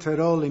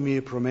manterrò le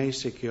mie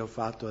promesse che ho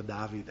fatto a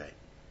Davide.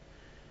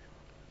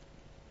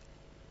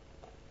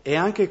 E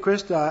anche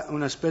questo è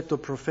un aspetto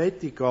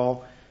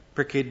profetico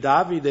perché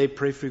Davide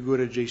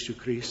prefigura Gesù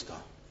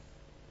Cristo.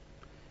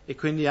 E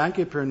quindi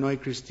anche per noi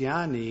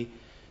cristiani,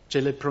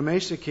 le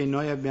promesse che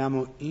noi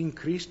abbiamo in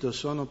Cristo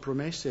sono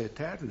promesse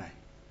eterne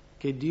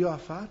che Dio ha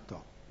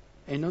fatto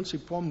e non si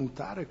può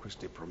mutare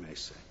queste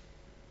promesse.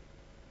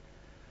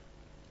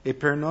 E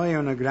per noi è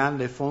una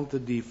grande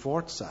fonte di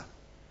forza,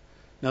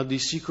 no, di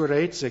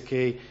sicurezza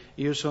che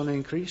io sono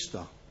in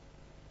Cristo.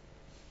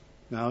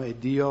 No, e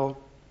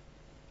Dio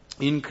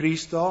in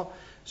Cristo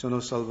sono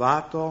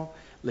salvato,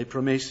 le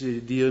promesse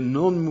di Dio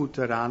non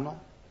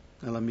muteranno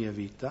nella mia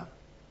vita.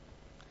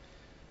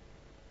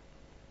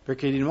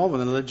 Perché di nuovo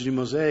nella legge di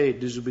Mosè,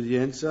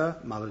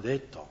 disobbedienza,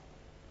 maledetto,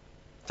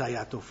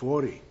 tagliato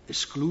fuori,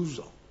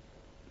 escluso.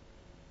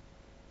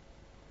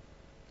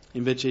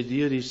 Invece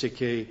Dio dice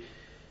che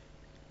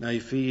noi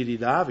figli di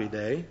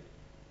Davide,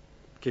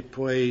 che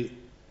poi,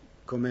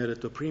 come ho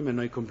detto prima,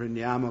 noi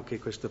comprendiamo che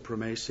questa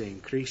promessa è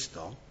in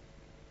Cristo,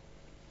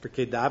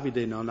 perché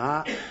Davide non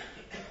ha,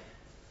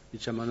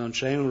 non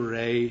c'è un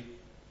re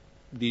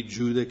di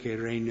Giuda che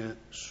regna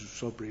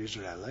sopra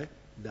Israele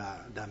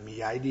da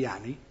migliaia di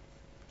anni,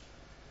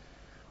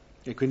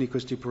 e quindi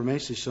queste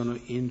promesse sono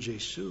in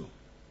Gesù.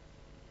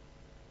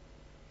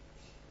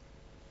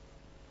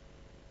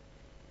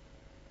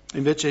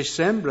 Invece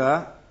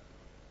sembra,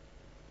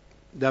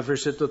 dal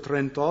versetto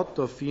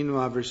 38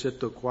 fino al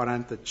versetto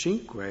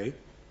 45,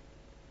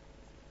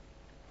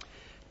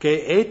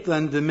 che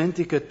Ethan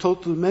dimentica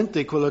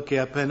totalmente quello che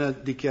ha appena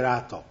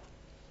dichiarato.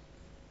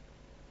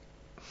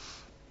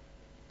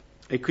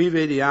 E qui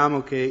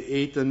vediamo che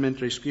Ethan,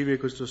 mentre scrive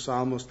questo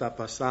salmo, sta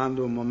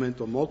passando un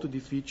momento molto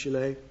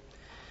difficile,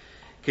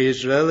 che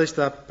Israele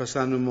sta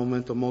passando un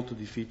momento molto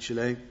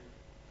difficile.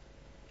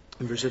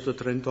 In versetto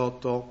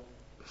 38,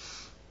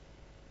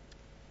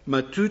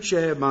 ma tu ci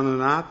hai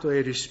abbandonato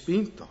e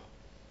respinto,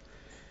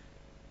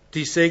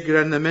 ti sei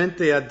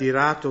grandemente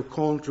adirato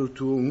contro il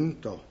tuo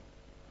unto,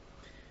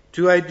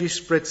 tu hai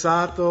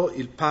disprezzato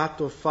il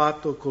patto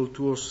fatto col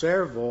tuo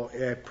servo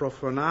e hai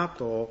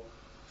profanato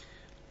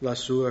la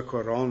sua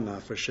corona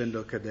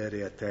facendo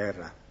cadere a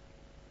terra.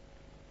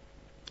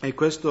 E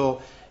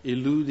questo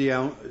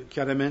illude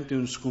chiaramente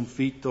un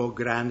sconfitto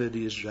grande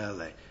di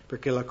Israele,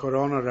 perché la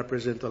corona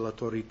rappresenta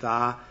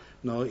l'autorità,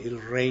 no? Il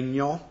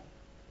regno,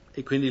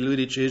 e quindi lui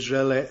dice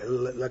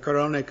Israele, la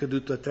corona è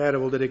caduta a terra,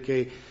 vuol dire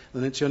che la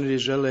nazione di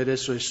Israele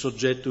adesso è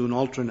soggetta a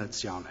un'altra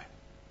nazione,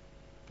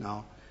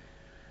 no?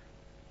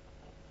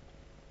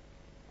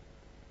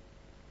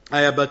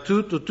 Hai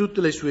abbattuto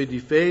tutte le sue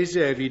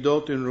difese, hai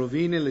ridotto in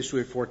rovine le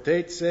sue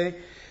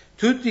fortezze,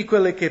 tutti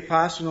quelli che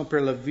passano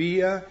per la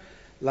via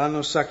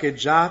l'hanno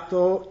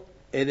saccheggiato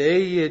ed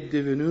egli è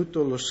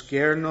divenuto lo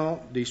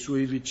scherno dei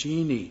suoi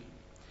vicini.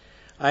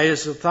 Hai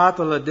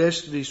esaltato la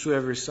destra dei suoi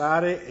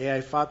avversari e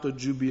hai fatto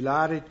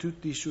giubilare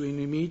tutti i suoi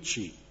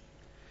nemici.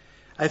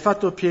 Hai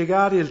fatto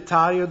piegare il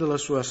taglio della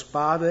sua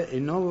spada e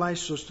non l'hai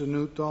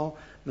sostenuto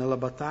nella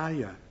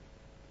battaglia.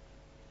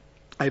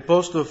 Hai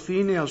posto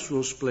fine al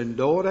suo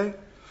splendore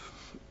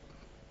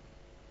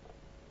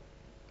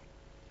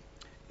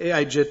e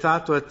hai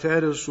gettato a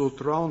terra il suo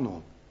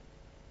trono.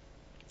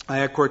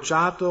 Hai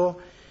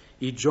accorciato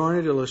i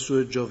giorni della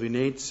sua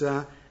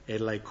giovinezza e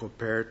l'hai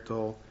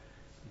coperto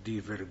di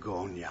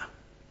vergogna.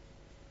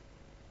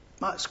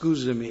 Ma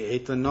scusami,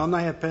 Ethan, non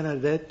hai appena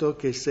detto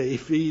che se i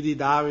figli di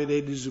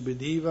Davide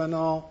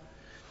disobbedivano,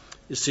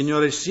 il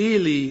Signore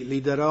sì, li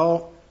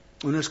darò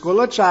una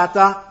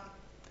scolacciata,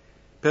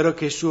 però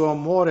che il suo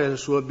amore e la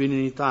sua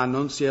benignità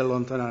non si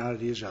allontaneranno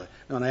di Israele.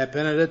 Non hai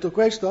appena detto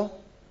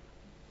questo?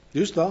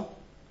 Giusto?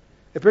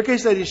 E perché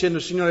stai dicendo,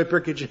 Signore,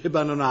 perché ci hai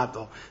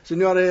abbandonato?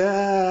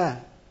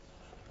 Signore,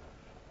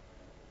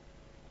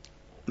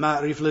 Ma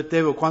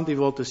riflettevo quante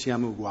volte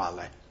siamo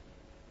uguali.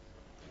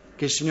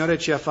 Che il Signore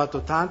ci ha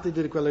fatto tante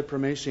di quelle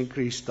promesse in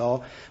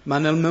Cristo, ma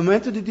nel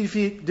momento di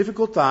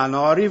difficoltà,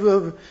 no,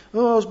 arrivo,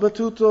 ho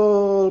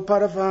sbattuto il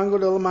parafango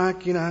della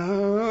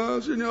macchina,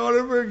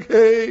 Signore,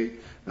 perché?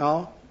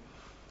 No,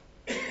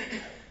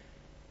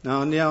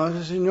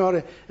 andiamo,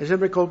 Signore, è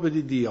sempre colpa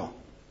di Dio.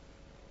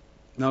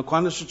 No,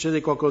 quando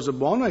succede qualcosa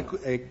buono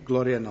è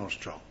gloria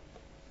nostra.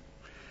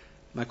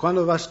 Ma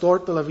quando va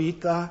storta la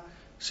vita,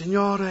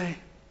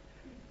 Signore,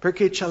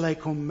 perché ce l'hai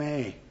con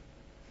me?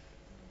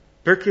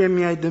 Perché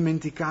mi hai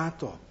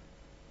dimenticato?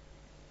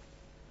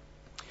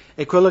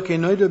 E quello che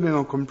noi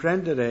dobbiamo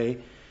comprendere è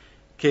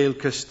che il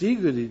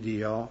castigo di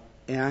Dio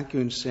è anche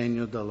un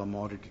segno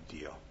dell'amore di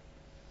Dio.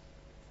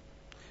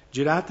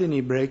 Girate in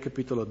Ebrei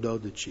capitolo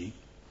 12.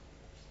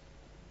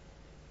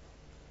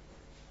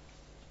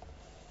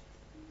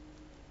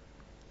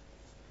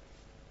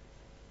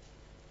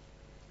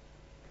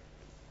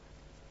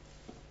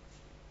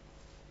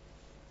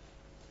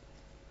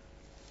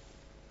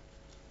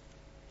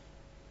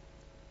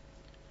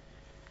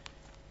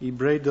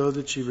 Ebrei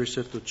 12,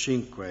 versetto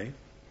 5.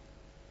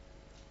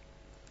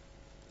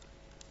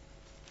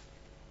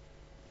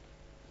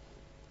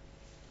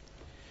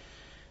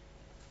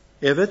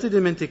 E avete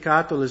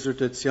dimenticato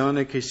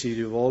l'esortazione che si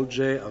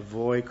rivolge a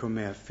voi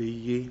come a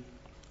figli?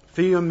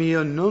 Figlio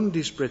mio, non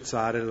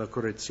disprezzare la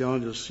correzione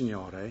del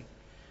Signore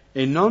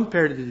e non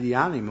perdere di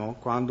animo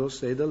quando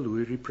sei da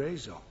Lui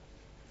ripreso.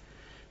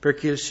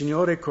 Perché il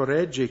Signore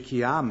corregge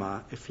chi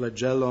ama e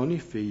flagella ogni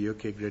figlio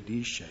che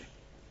gradisce.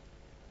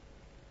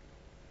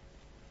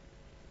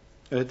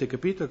 Avete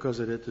capito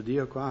cosa ha detto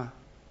Dio qua?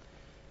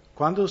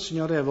 Quando il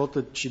Signore a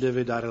volte ci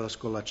deve dare la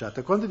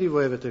scolacciata, quanti di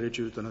voi avete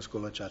ricevuto una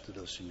scolacciata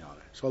del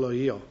Signore? Solo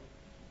io?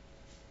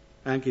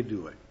 Anche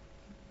 2,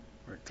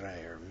 o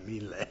 3, o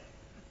 1000.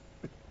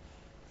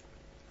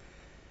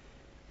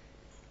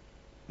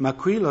 Ma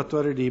qui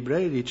l'autore di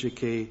Ebrei dice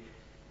che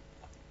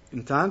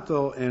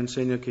intanto è un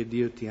segno che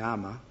Dio ti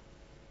ama,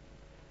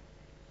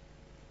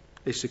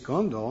 E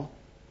secondo,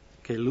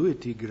 che Lui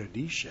ti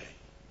gradisce.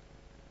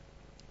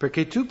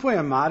 Perché tu puoi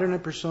amare una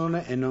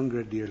persona e non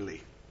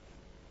gradirli.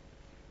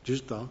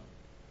 Giusto? Ma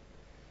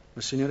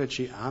il Signore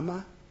ci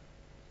ama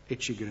e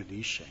ci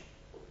gradisce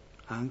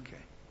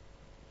anche.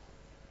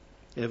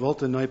 E a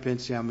volte noi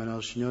pensiamo, no,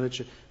 il Signore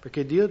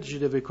perché Dio ci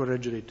deve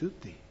correggere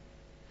tutti.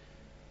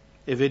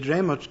 E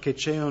vedremo che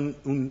c'è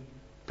un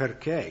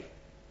perché.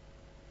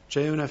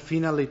 C'è una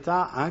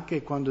finalità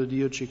anche quando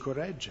Dio ci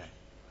corregge.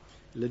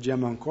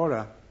 Leggiamo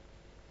ancora.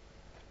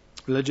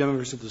 Leggiamo il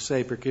versetto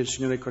 6, perché il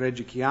Signore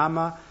corregge chi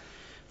ama,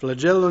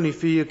 flagella ogni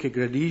figlio che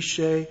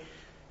gradisce.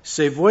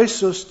 Se voi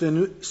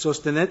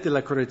sostenete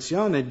la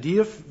correzione,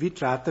 Dio vi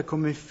tratta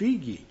come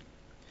figli.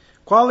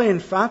 Qual è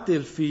infatti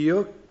il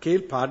figlio che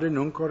il padre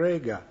non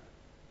corregga?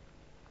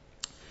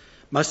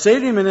 Ma se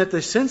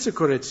rimanete senza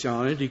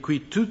correzione, di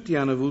cui tutti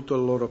hanno avuto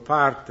la loro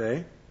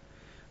parte,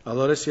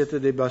 allora siete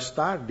dei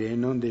bastardi e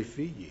non dei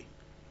figli.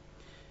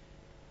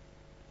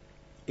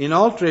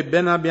 Inoltre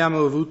ben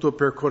abbiamo avuto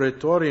per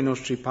correttori i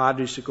nostri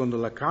padri secondo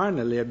la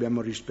carne, li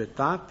abbiamo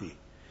rispettati.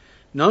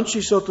 Non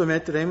ci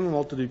sottometteremo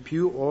molto di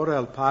più ora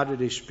al Padre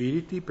dei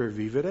Spiriti per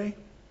vivere?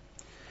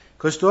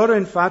 Costoro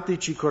infatti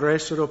ci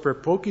corressero per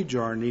pochi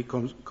giorni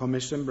come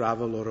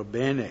sembrava loro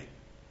bene.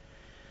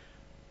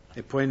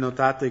 E poi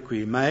notate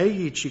qui, ma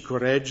Egli ci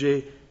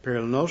corregge per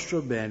il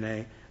nostro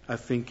bene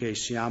affinché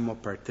siamo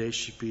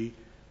partecipi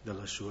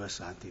della sua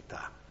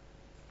santità.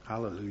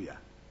 Alleluia.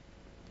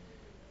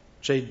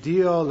 Cioè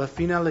Dio, la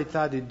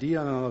finalità di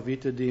Dio nella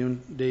vita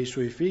dei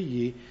Suoi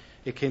figli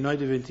è che noi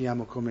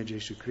diventiamo come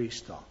Gesù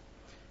Cristo.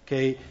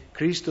 Che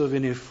Cristo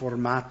viene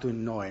formato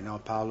in noi, no?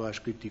 Paolo ha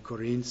scritto ai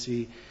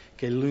Corinzi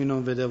che lui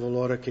non vedeva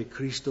l'ora che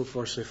Cristo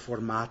fosse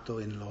formato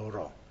in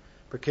loro,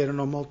 perché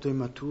erano molto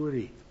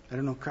immaturi,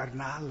 erano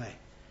carnali.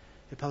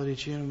 E Paolo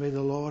dice, io non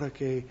vedo l'ora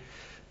che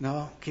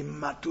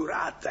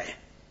maturate.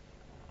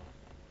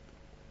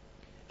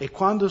 E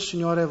quando il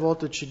Signore a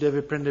volte ci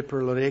deve prendere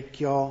per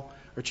l'orecchio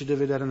o ci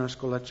deve dare una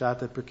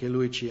scolacciata perché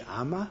Lui ci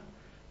ama,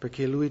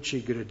 perché Lui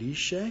ci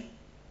gradisce,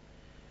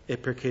 e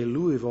perché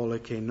Lui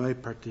vuole che noi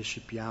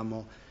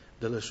partecipiamo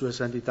della sua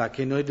santità,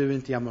 che noi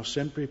diventiamo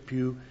sempre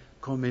più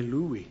come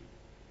Lui.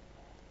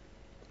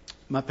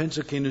 Ma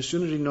penso che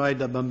nessuno di noi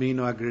da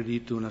bambino ha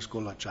gradito una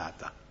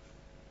scolacciata.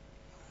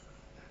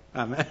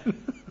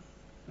 Amen.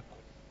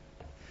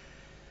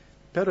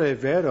 Però è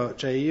vero,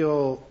 cioè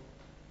io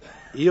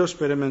ho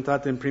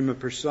sperimentato in prima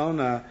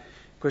persona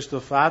questo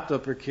fatto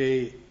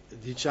perché,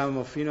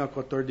 diciamo, fino a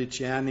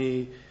 14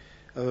 anni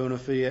avevo una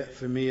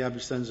famiglia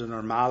abbastanza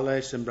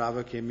normale,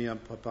 sembrava che mio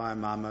papà e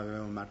mamma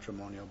avevano un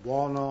matrimonio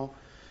buono,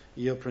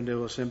 io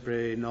prendevo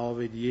sempre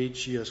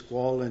 9-10 a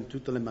scuola in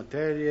tutte le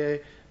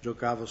materie,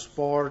 giocavo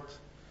sport,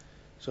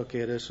 so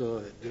che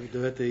adesso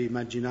dovete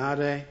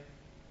immaginare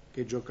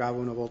che giocavo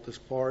una volta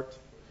sport.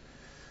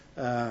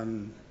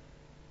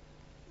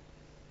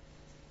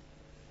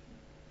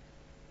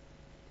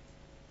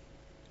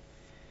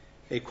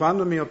 E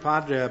quando mio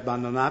padre ha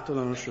abbandonato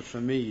la nostra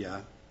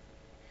famiglia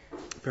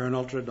per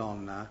un'altra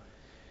donna,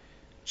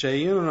 cioè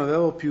io non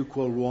avevo più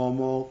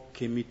quell'uomo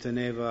che mi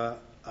teneva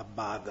a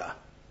bada,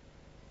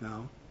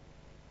 no?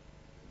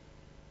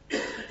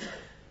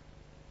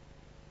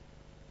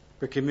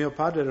 Perché mio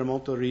padre era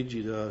molto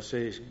rigido,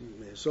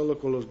 solo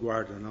con lo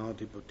sguardo, no?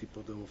 Tipo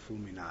devo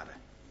fulminare.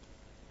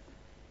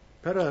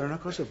 Però era una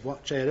cosa buona,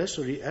 cioè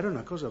adesso era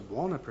una cosa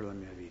buona per la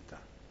mia vita.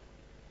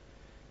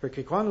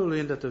 Perché quando lui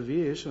è andato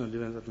via io sono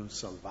diventato un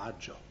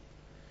selvaggio.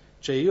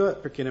 Cioè io,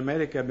 perché in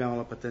America abbiamo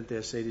la patente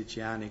a 16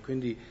 anni,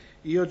 quindi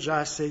io già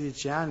a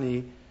 16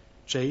 anni,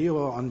 cioè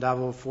io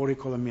andavo fuori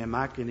con la mia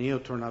macchina, io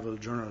tornavo il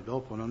giorno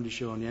dopo, non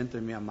dicevo niente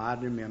a mia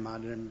madre, mia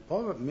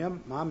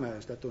mamma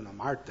è stata una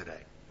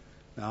martire,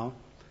 no?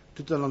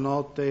 Tutta la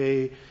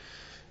notte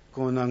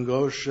con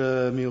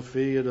angoscia mio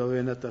figlio dove è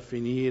andato a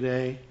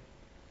finire,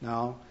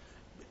 no?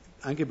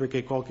 Anche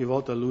perché qualche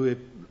volta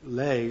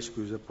lei,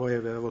 poi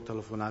avevo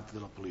telefonato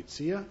dalla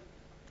polizia,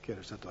 che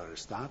era stato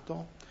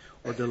arrestato,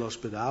 o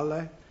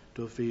dell'ospedale,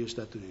 tuo figlio è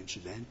stato in un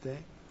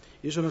incidente.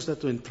 Io sono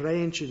stato in 3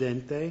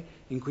 incidenti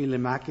in cui le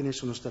macchine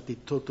sono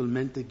state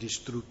totalmente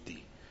distrutte,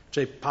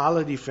 cioè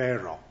palle di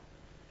ferro.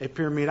 E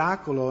per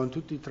miracolo in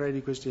tutti e 3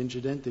 di questi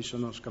incidenti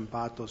sono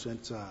scampato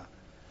senza,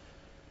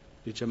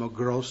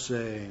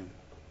 grosse,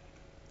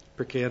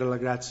 perché era la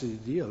grazia di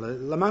Dio.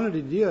 La mano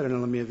di Dio era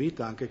nella mia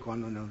vita anche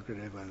quando non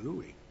credevo in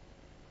Lui.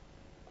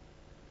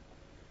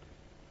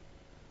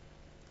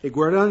 E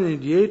guardando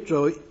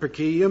indietro,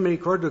 perché io mi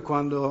ricordo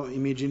quando i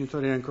miei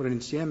genitori erano ancora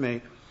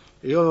insieme,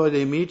 io avevo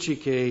dei amici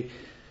che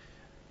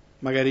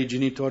magari i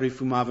genitori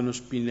fumavano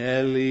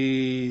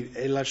spinelli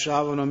e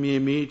lasciavano i miei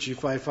amici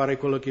fare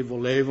quello che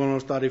volevano,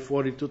 stare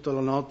fuori tutta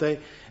la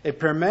notte. E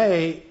per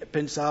me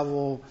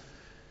pensavo,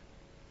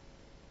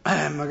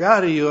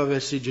 magari io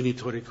avessi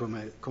genitori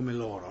come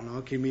loro,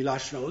 no? Che mi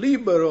lasciano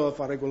libero a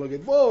fare quello che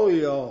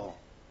voglio,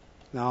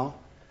 no?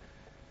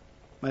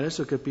 Ma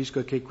adesso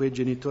capisco che quei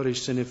genitori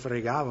se ne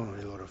fregavano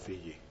dei loro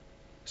figli,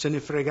 se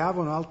ne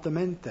fregavano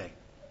altamente,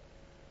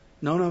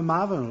 non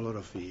amavano i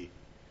loro figli,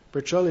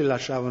 perciò li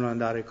lasciavano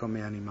andare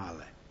come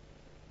animali.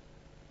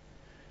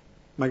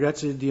 Ma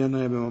grazie a Dio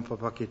noi abbiamo un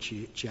papà che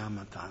ci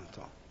ama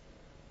tanto.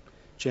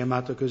 Ci ha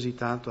amato così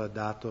tanto, ha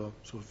dato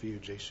suo figlio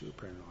Gesù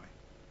per noi.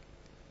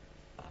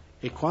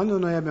 E quando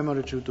noi abbiamo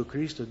ricevuto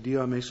Cristo,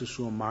 Dio ha messo il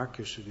suo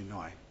marchio su di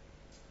noi.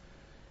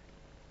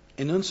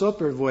 E non so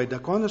per voi, da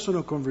quando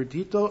sono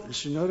convertito, il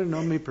Signore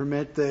non mi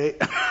permette,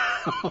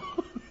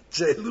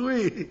 cioè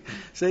Lui,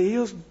 se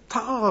io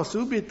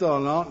subito,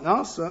 no,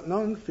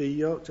 non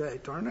figlio,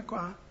 cioè torna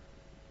qua.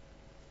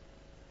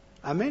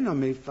 A me non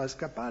mi fa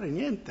scappare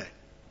niente.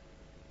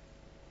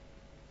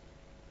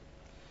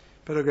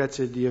 Però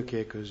grazie a Dio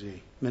che è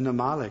così, meno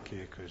male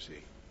che è così.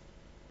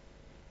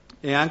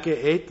 E anche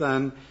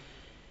Ethan,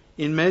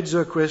 in mezzo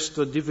a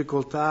questa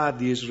difficoltà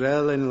di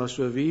Israele nella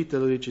sua vita,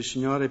 lui dice: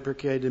 Signore,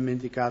 perché hai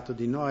dimenticato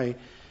di noi?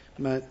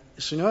 Ma il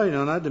Signore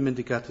non ha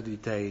dimenticato di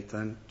te,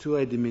 Ethan, tu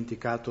hai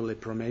dimenticato le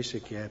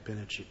promesse che hai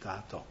appena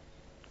citato.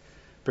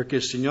 Perché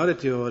il Signore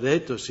ti aveva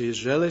detto: se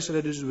Israele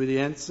sarà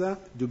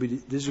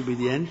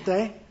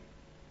disobbediente,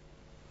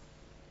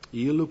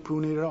 io lo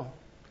punirò.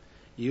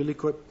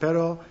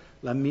 Però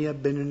la mia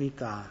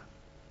benignità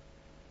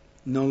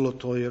non lo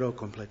toglierò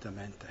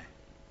completamente.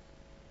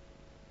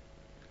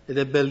 Ed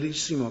è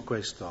bellissimo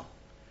questo,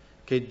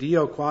 che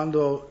Dio,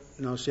 quando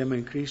noi siamo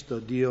in Cristo,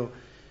 Dio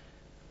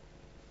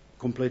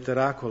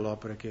completerà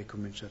quell'opera che è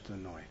cominciata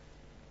in noi.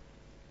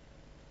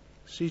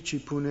 Sì, ci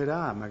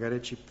punirà,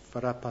 magari ci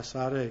farà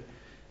passare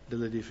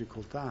delle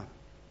difficoltà,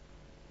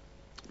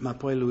 ma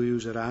poi Lui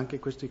userà anche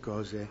queste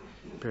cose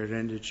per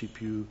renderci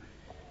più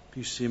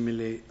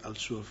simili al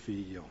suo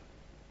Figlio.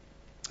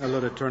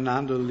 Allora,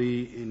 tornando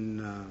lì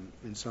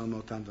in Salmo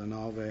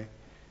 89,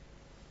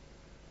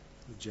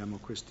 leggiamo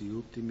questi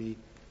ultimi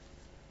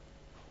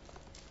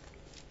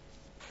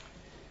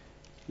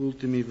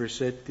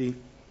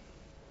versetti.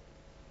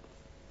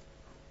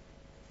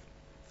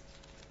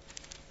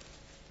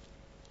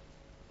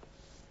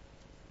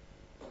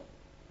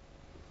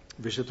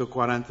 Versetto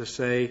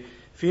 46: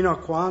 fino a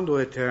quando,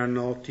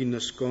 Eterno, ti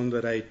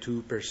nasconderai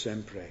tu per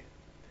sempre?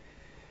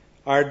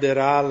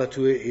 Arderà la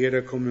tua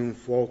ira come un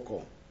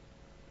fuoco.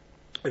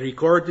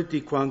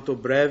 Ricordati quanto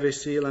breve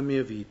sia la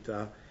mia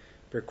vita,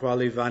 per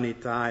quale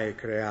vanità hai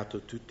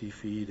creato tutti i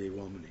figli degli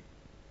uomini.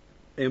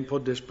 È un po'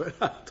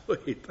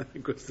 disperato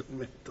in questo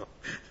momento.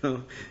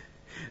 No?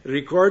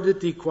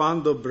 Ricordati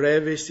quanto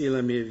breve sia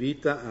la mia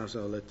vita.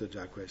 Ho letto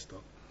già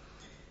questo.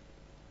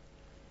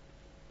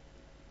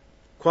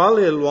 Qual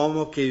è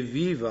l'uomo che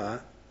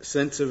viva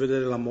senza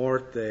vedere la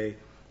morte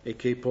e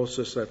che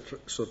possa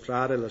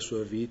sottrarre la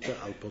sua vita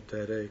al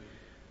potere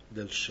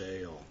del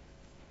Sheol?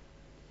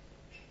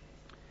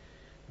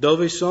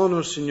 Dove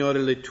sono, Signore,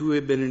 le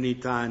tue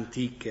benignità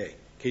antiche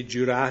che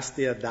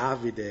giurasti a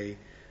Davide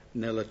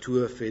nella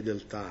tua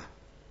fedeltà?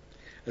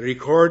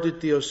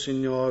 Ricordati, o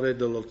Signore,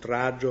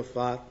 dell'oltraggio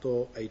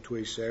fatto ai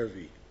tuoi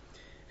servi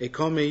e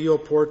come io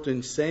porto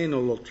in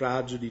seno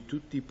l'oltraggio di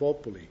tutti i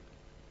popoli,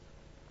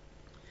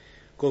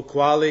 col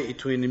quale i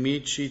tuoi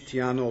nemici ti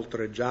hanno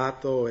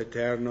oltraggiato, o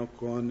Eterno,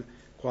 con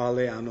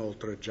quale hanno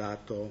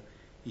oltraggiato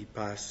i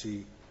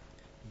passi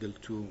del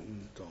tuo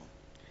unto.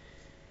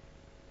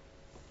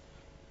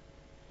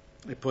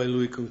 E poi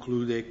lui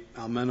conclude,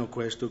 almeno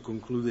questo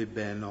conclude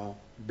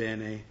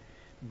bene,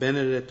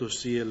 benedetto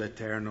sia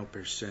l'Eterno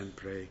per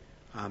sempre.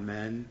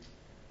 Amen.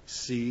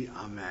 Sì,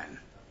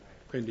 amen.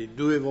 Quindi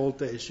 2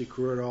 volte è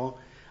sicuro,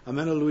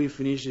 almeno lui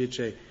finisce e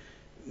dice: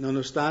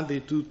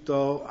 nonostante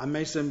tutto, a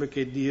me sembra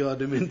che Dio ha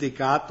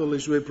dimenticato le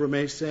sue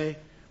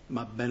promesse,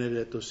 ma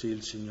benedetto sia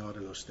il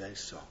Signore lo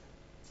stesso.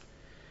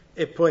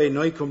 E poi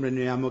noi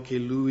comprendiamo che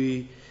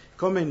Lui,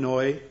 come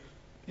noi,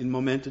 in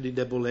momenti di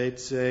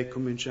debolezza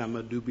cominciamo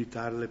a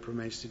dubitare le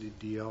promesse di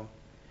Dio.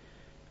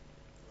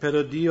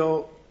 Però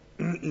Dio,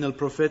 nel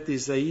profeta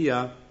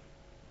Isaia,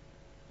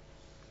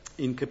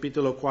 in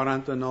capitolo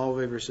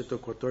 49,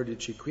 versetto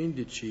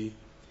 14-15,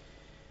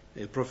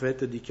 il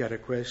profeta dichiara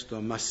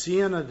questo: ma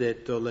siano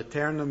detto,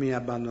 l'Eterno mi ha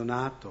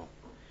abbandonato,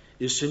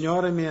 il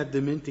Signore mi ha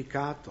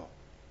dimenticato.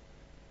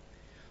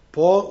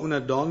 Può una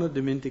donna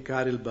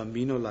dimenticare il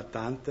bambino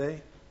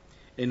lattante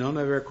e non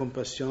aver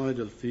compassione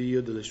del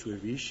figlio delle sue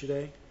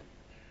viscere?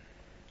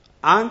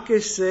 Anche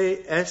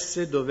se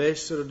esse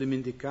dovessero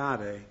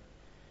dimenticare,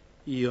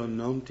 io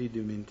non ti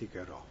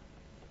dimenticherò.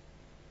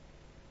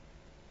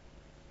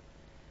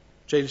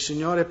 Cioè il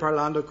Signore,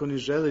 parlando con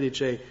Israele,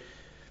 dice: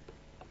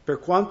 per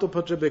quanto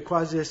potrebbe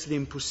quasi essere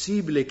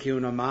impossibile che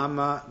una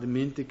mamma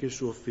dimentichi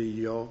suo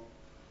figlio,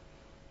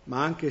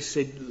 ma anche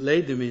se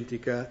lei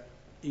dimentica,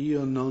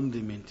 io non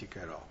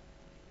dimenticherò.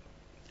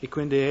 E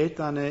quindi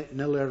Ethan è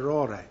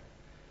nell'errore,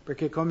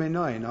 perché come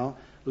noi, no?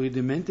 Lui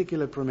dimentica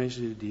le promesse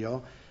di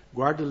Dio,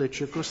 guarda le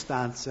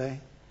circostanze,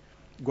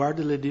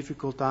 guarda le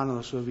difficoltà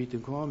nella sua vita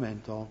in quel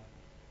momento,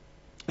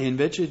 e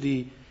invece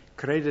di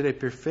credere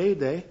per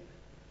fede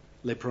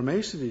le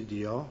promesse di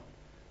Dio,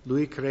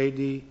 lui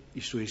crede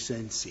i suoi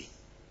sensi.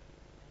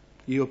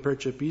 Io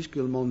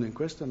percepisco il mondo in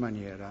questa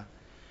maniera,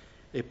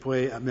 e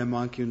poi abbiamo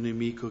anche un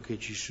nemico che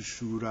ci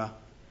sussurra: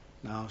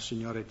 no, il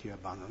Signore ti ha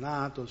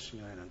abbandonato, il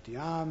Signore non ti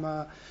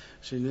ama,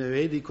 Signore,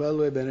 vedi,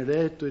 quello è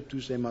benedetto e tu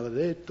sei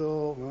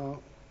maledetto.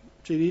 No?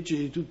 ci dice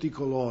di tutti i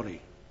colori.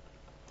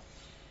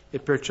 E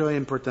perciò è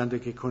importante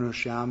che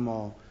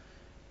conosciamo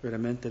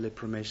veramente le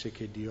promesse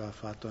che Dio ha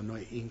fatto a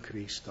noi in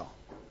Cristo,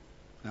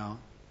 no?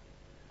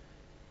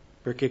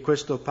 Perché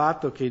questo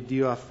patto che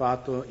Dio ha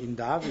fatto in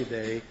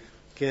Davide,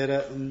 che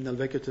era nel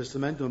Vecchio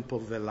Testamento un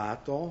po'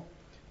 velato,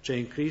 cioè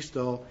in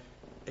Cristo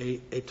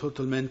è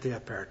totalmente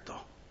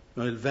aperto.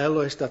 Il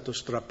velo è stato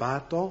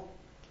strappato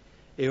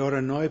e ora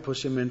noi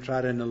possiamo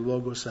entrare nel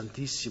luogo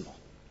santissimo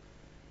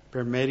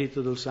per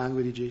merito del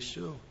sangue di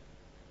Gesù.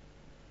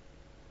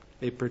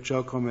 E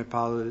perciò, come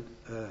Paolo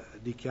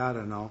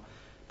dichiara, no,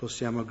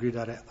 possiamo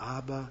gridare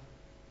Abba,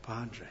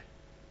 Padre,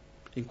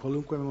 in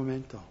qualunque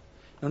momento.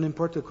 Non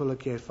importa quello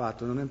che hai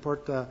fatto, non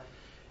importa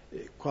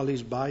quali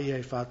sbagli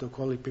hai fatto,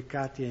 quali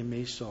peccati hai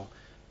messo,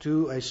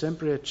 tu hai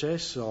sempre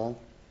accesso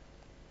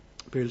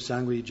per il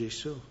sangue di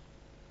Gesù.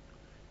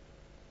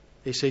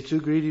 E se tu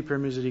gridi per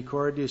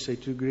misericordia, se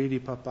tu gridi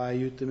papà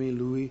aiutami,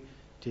 Lui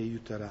ti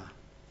aiuterà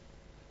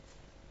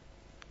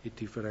e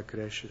ti farà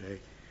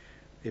crescere.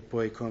 E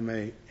poi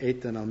come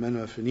Ethan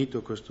almeno ha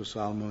finito questo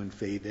salmo in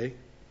fede,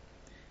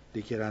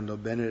 dichiarando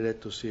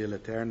benedetto sia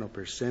l'Eterno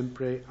per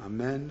sempre,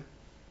 amen,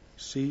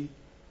 sì,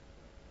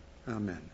 amen.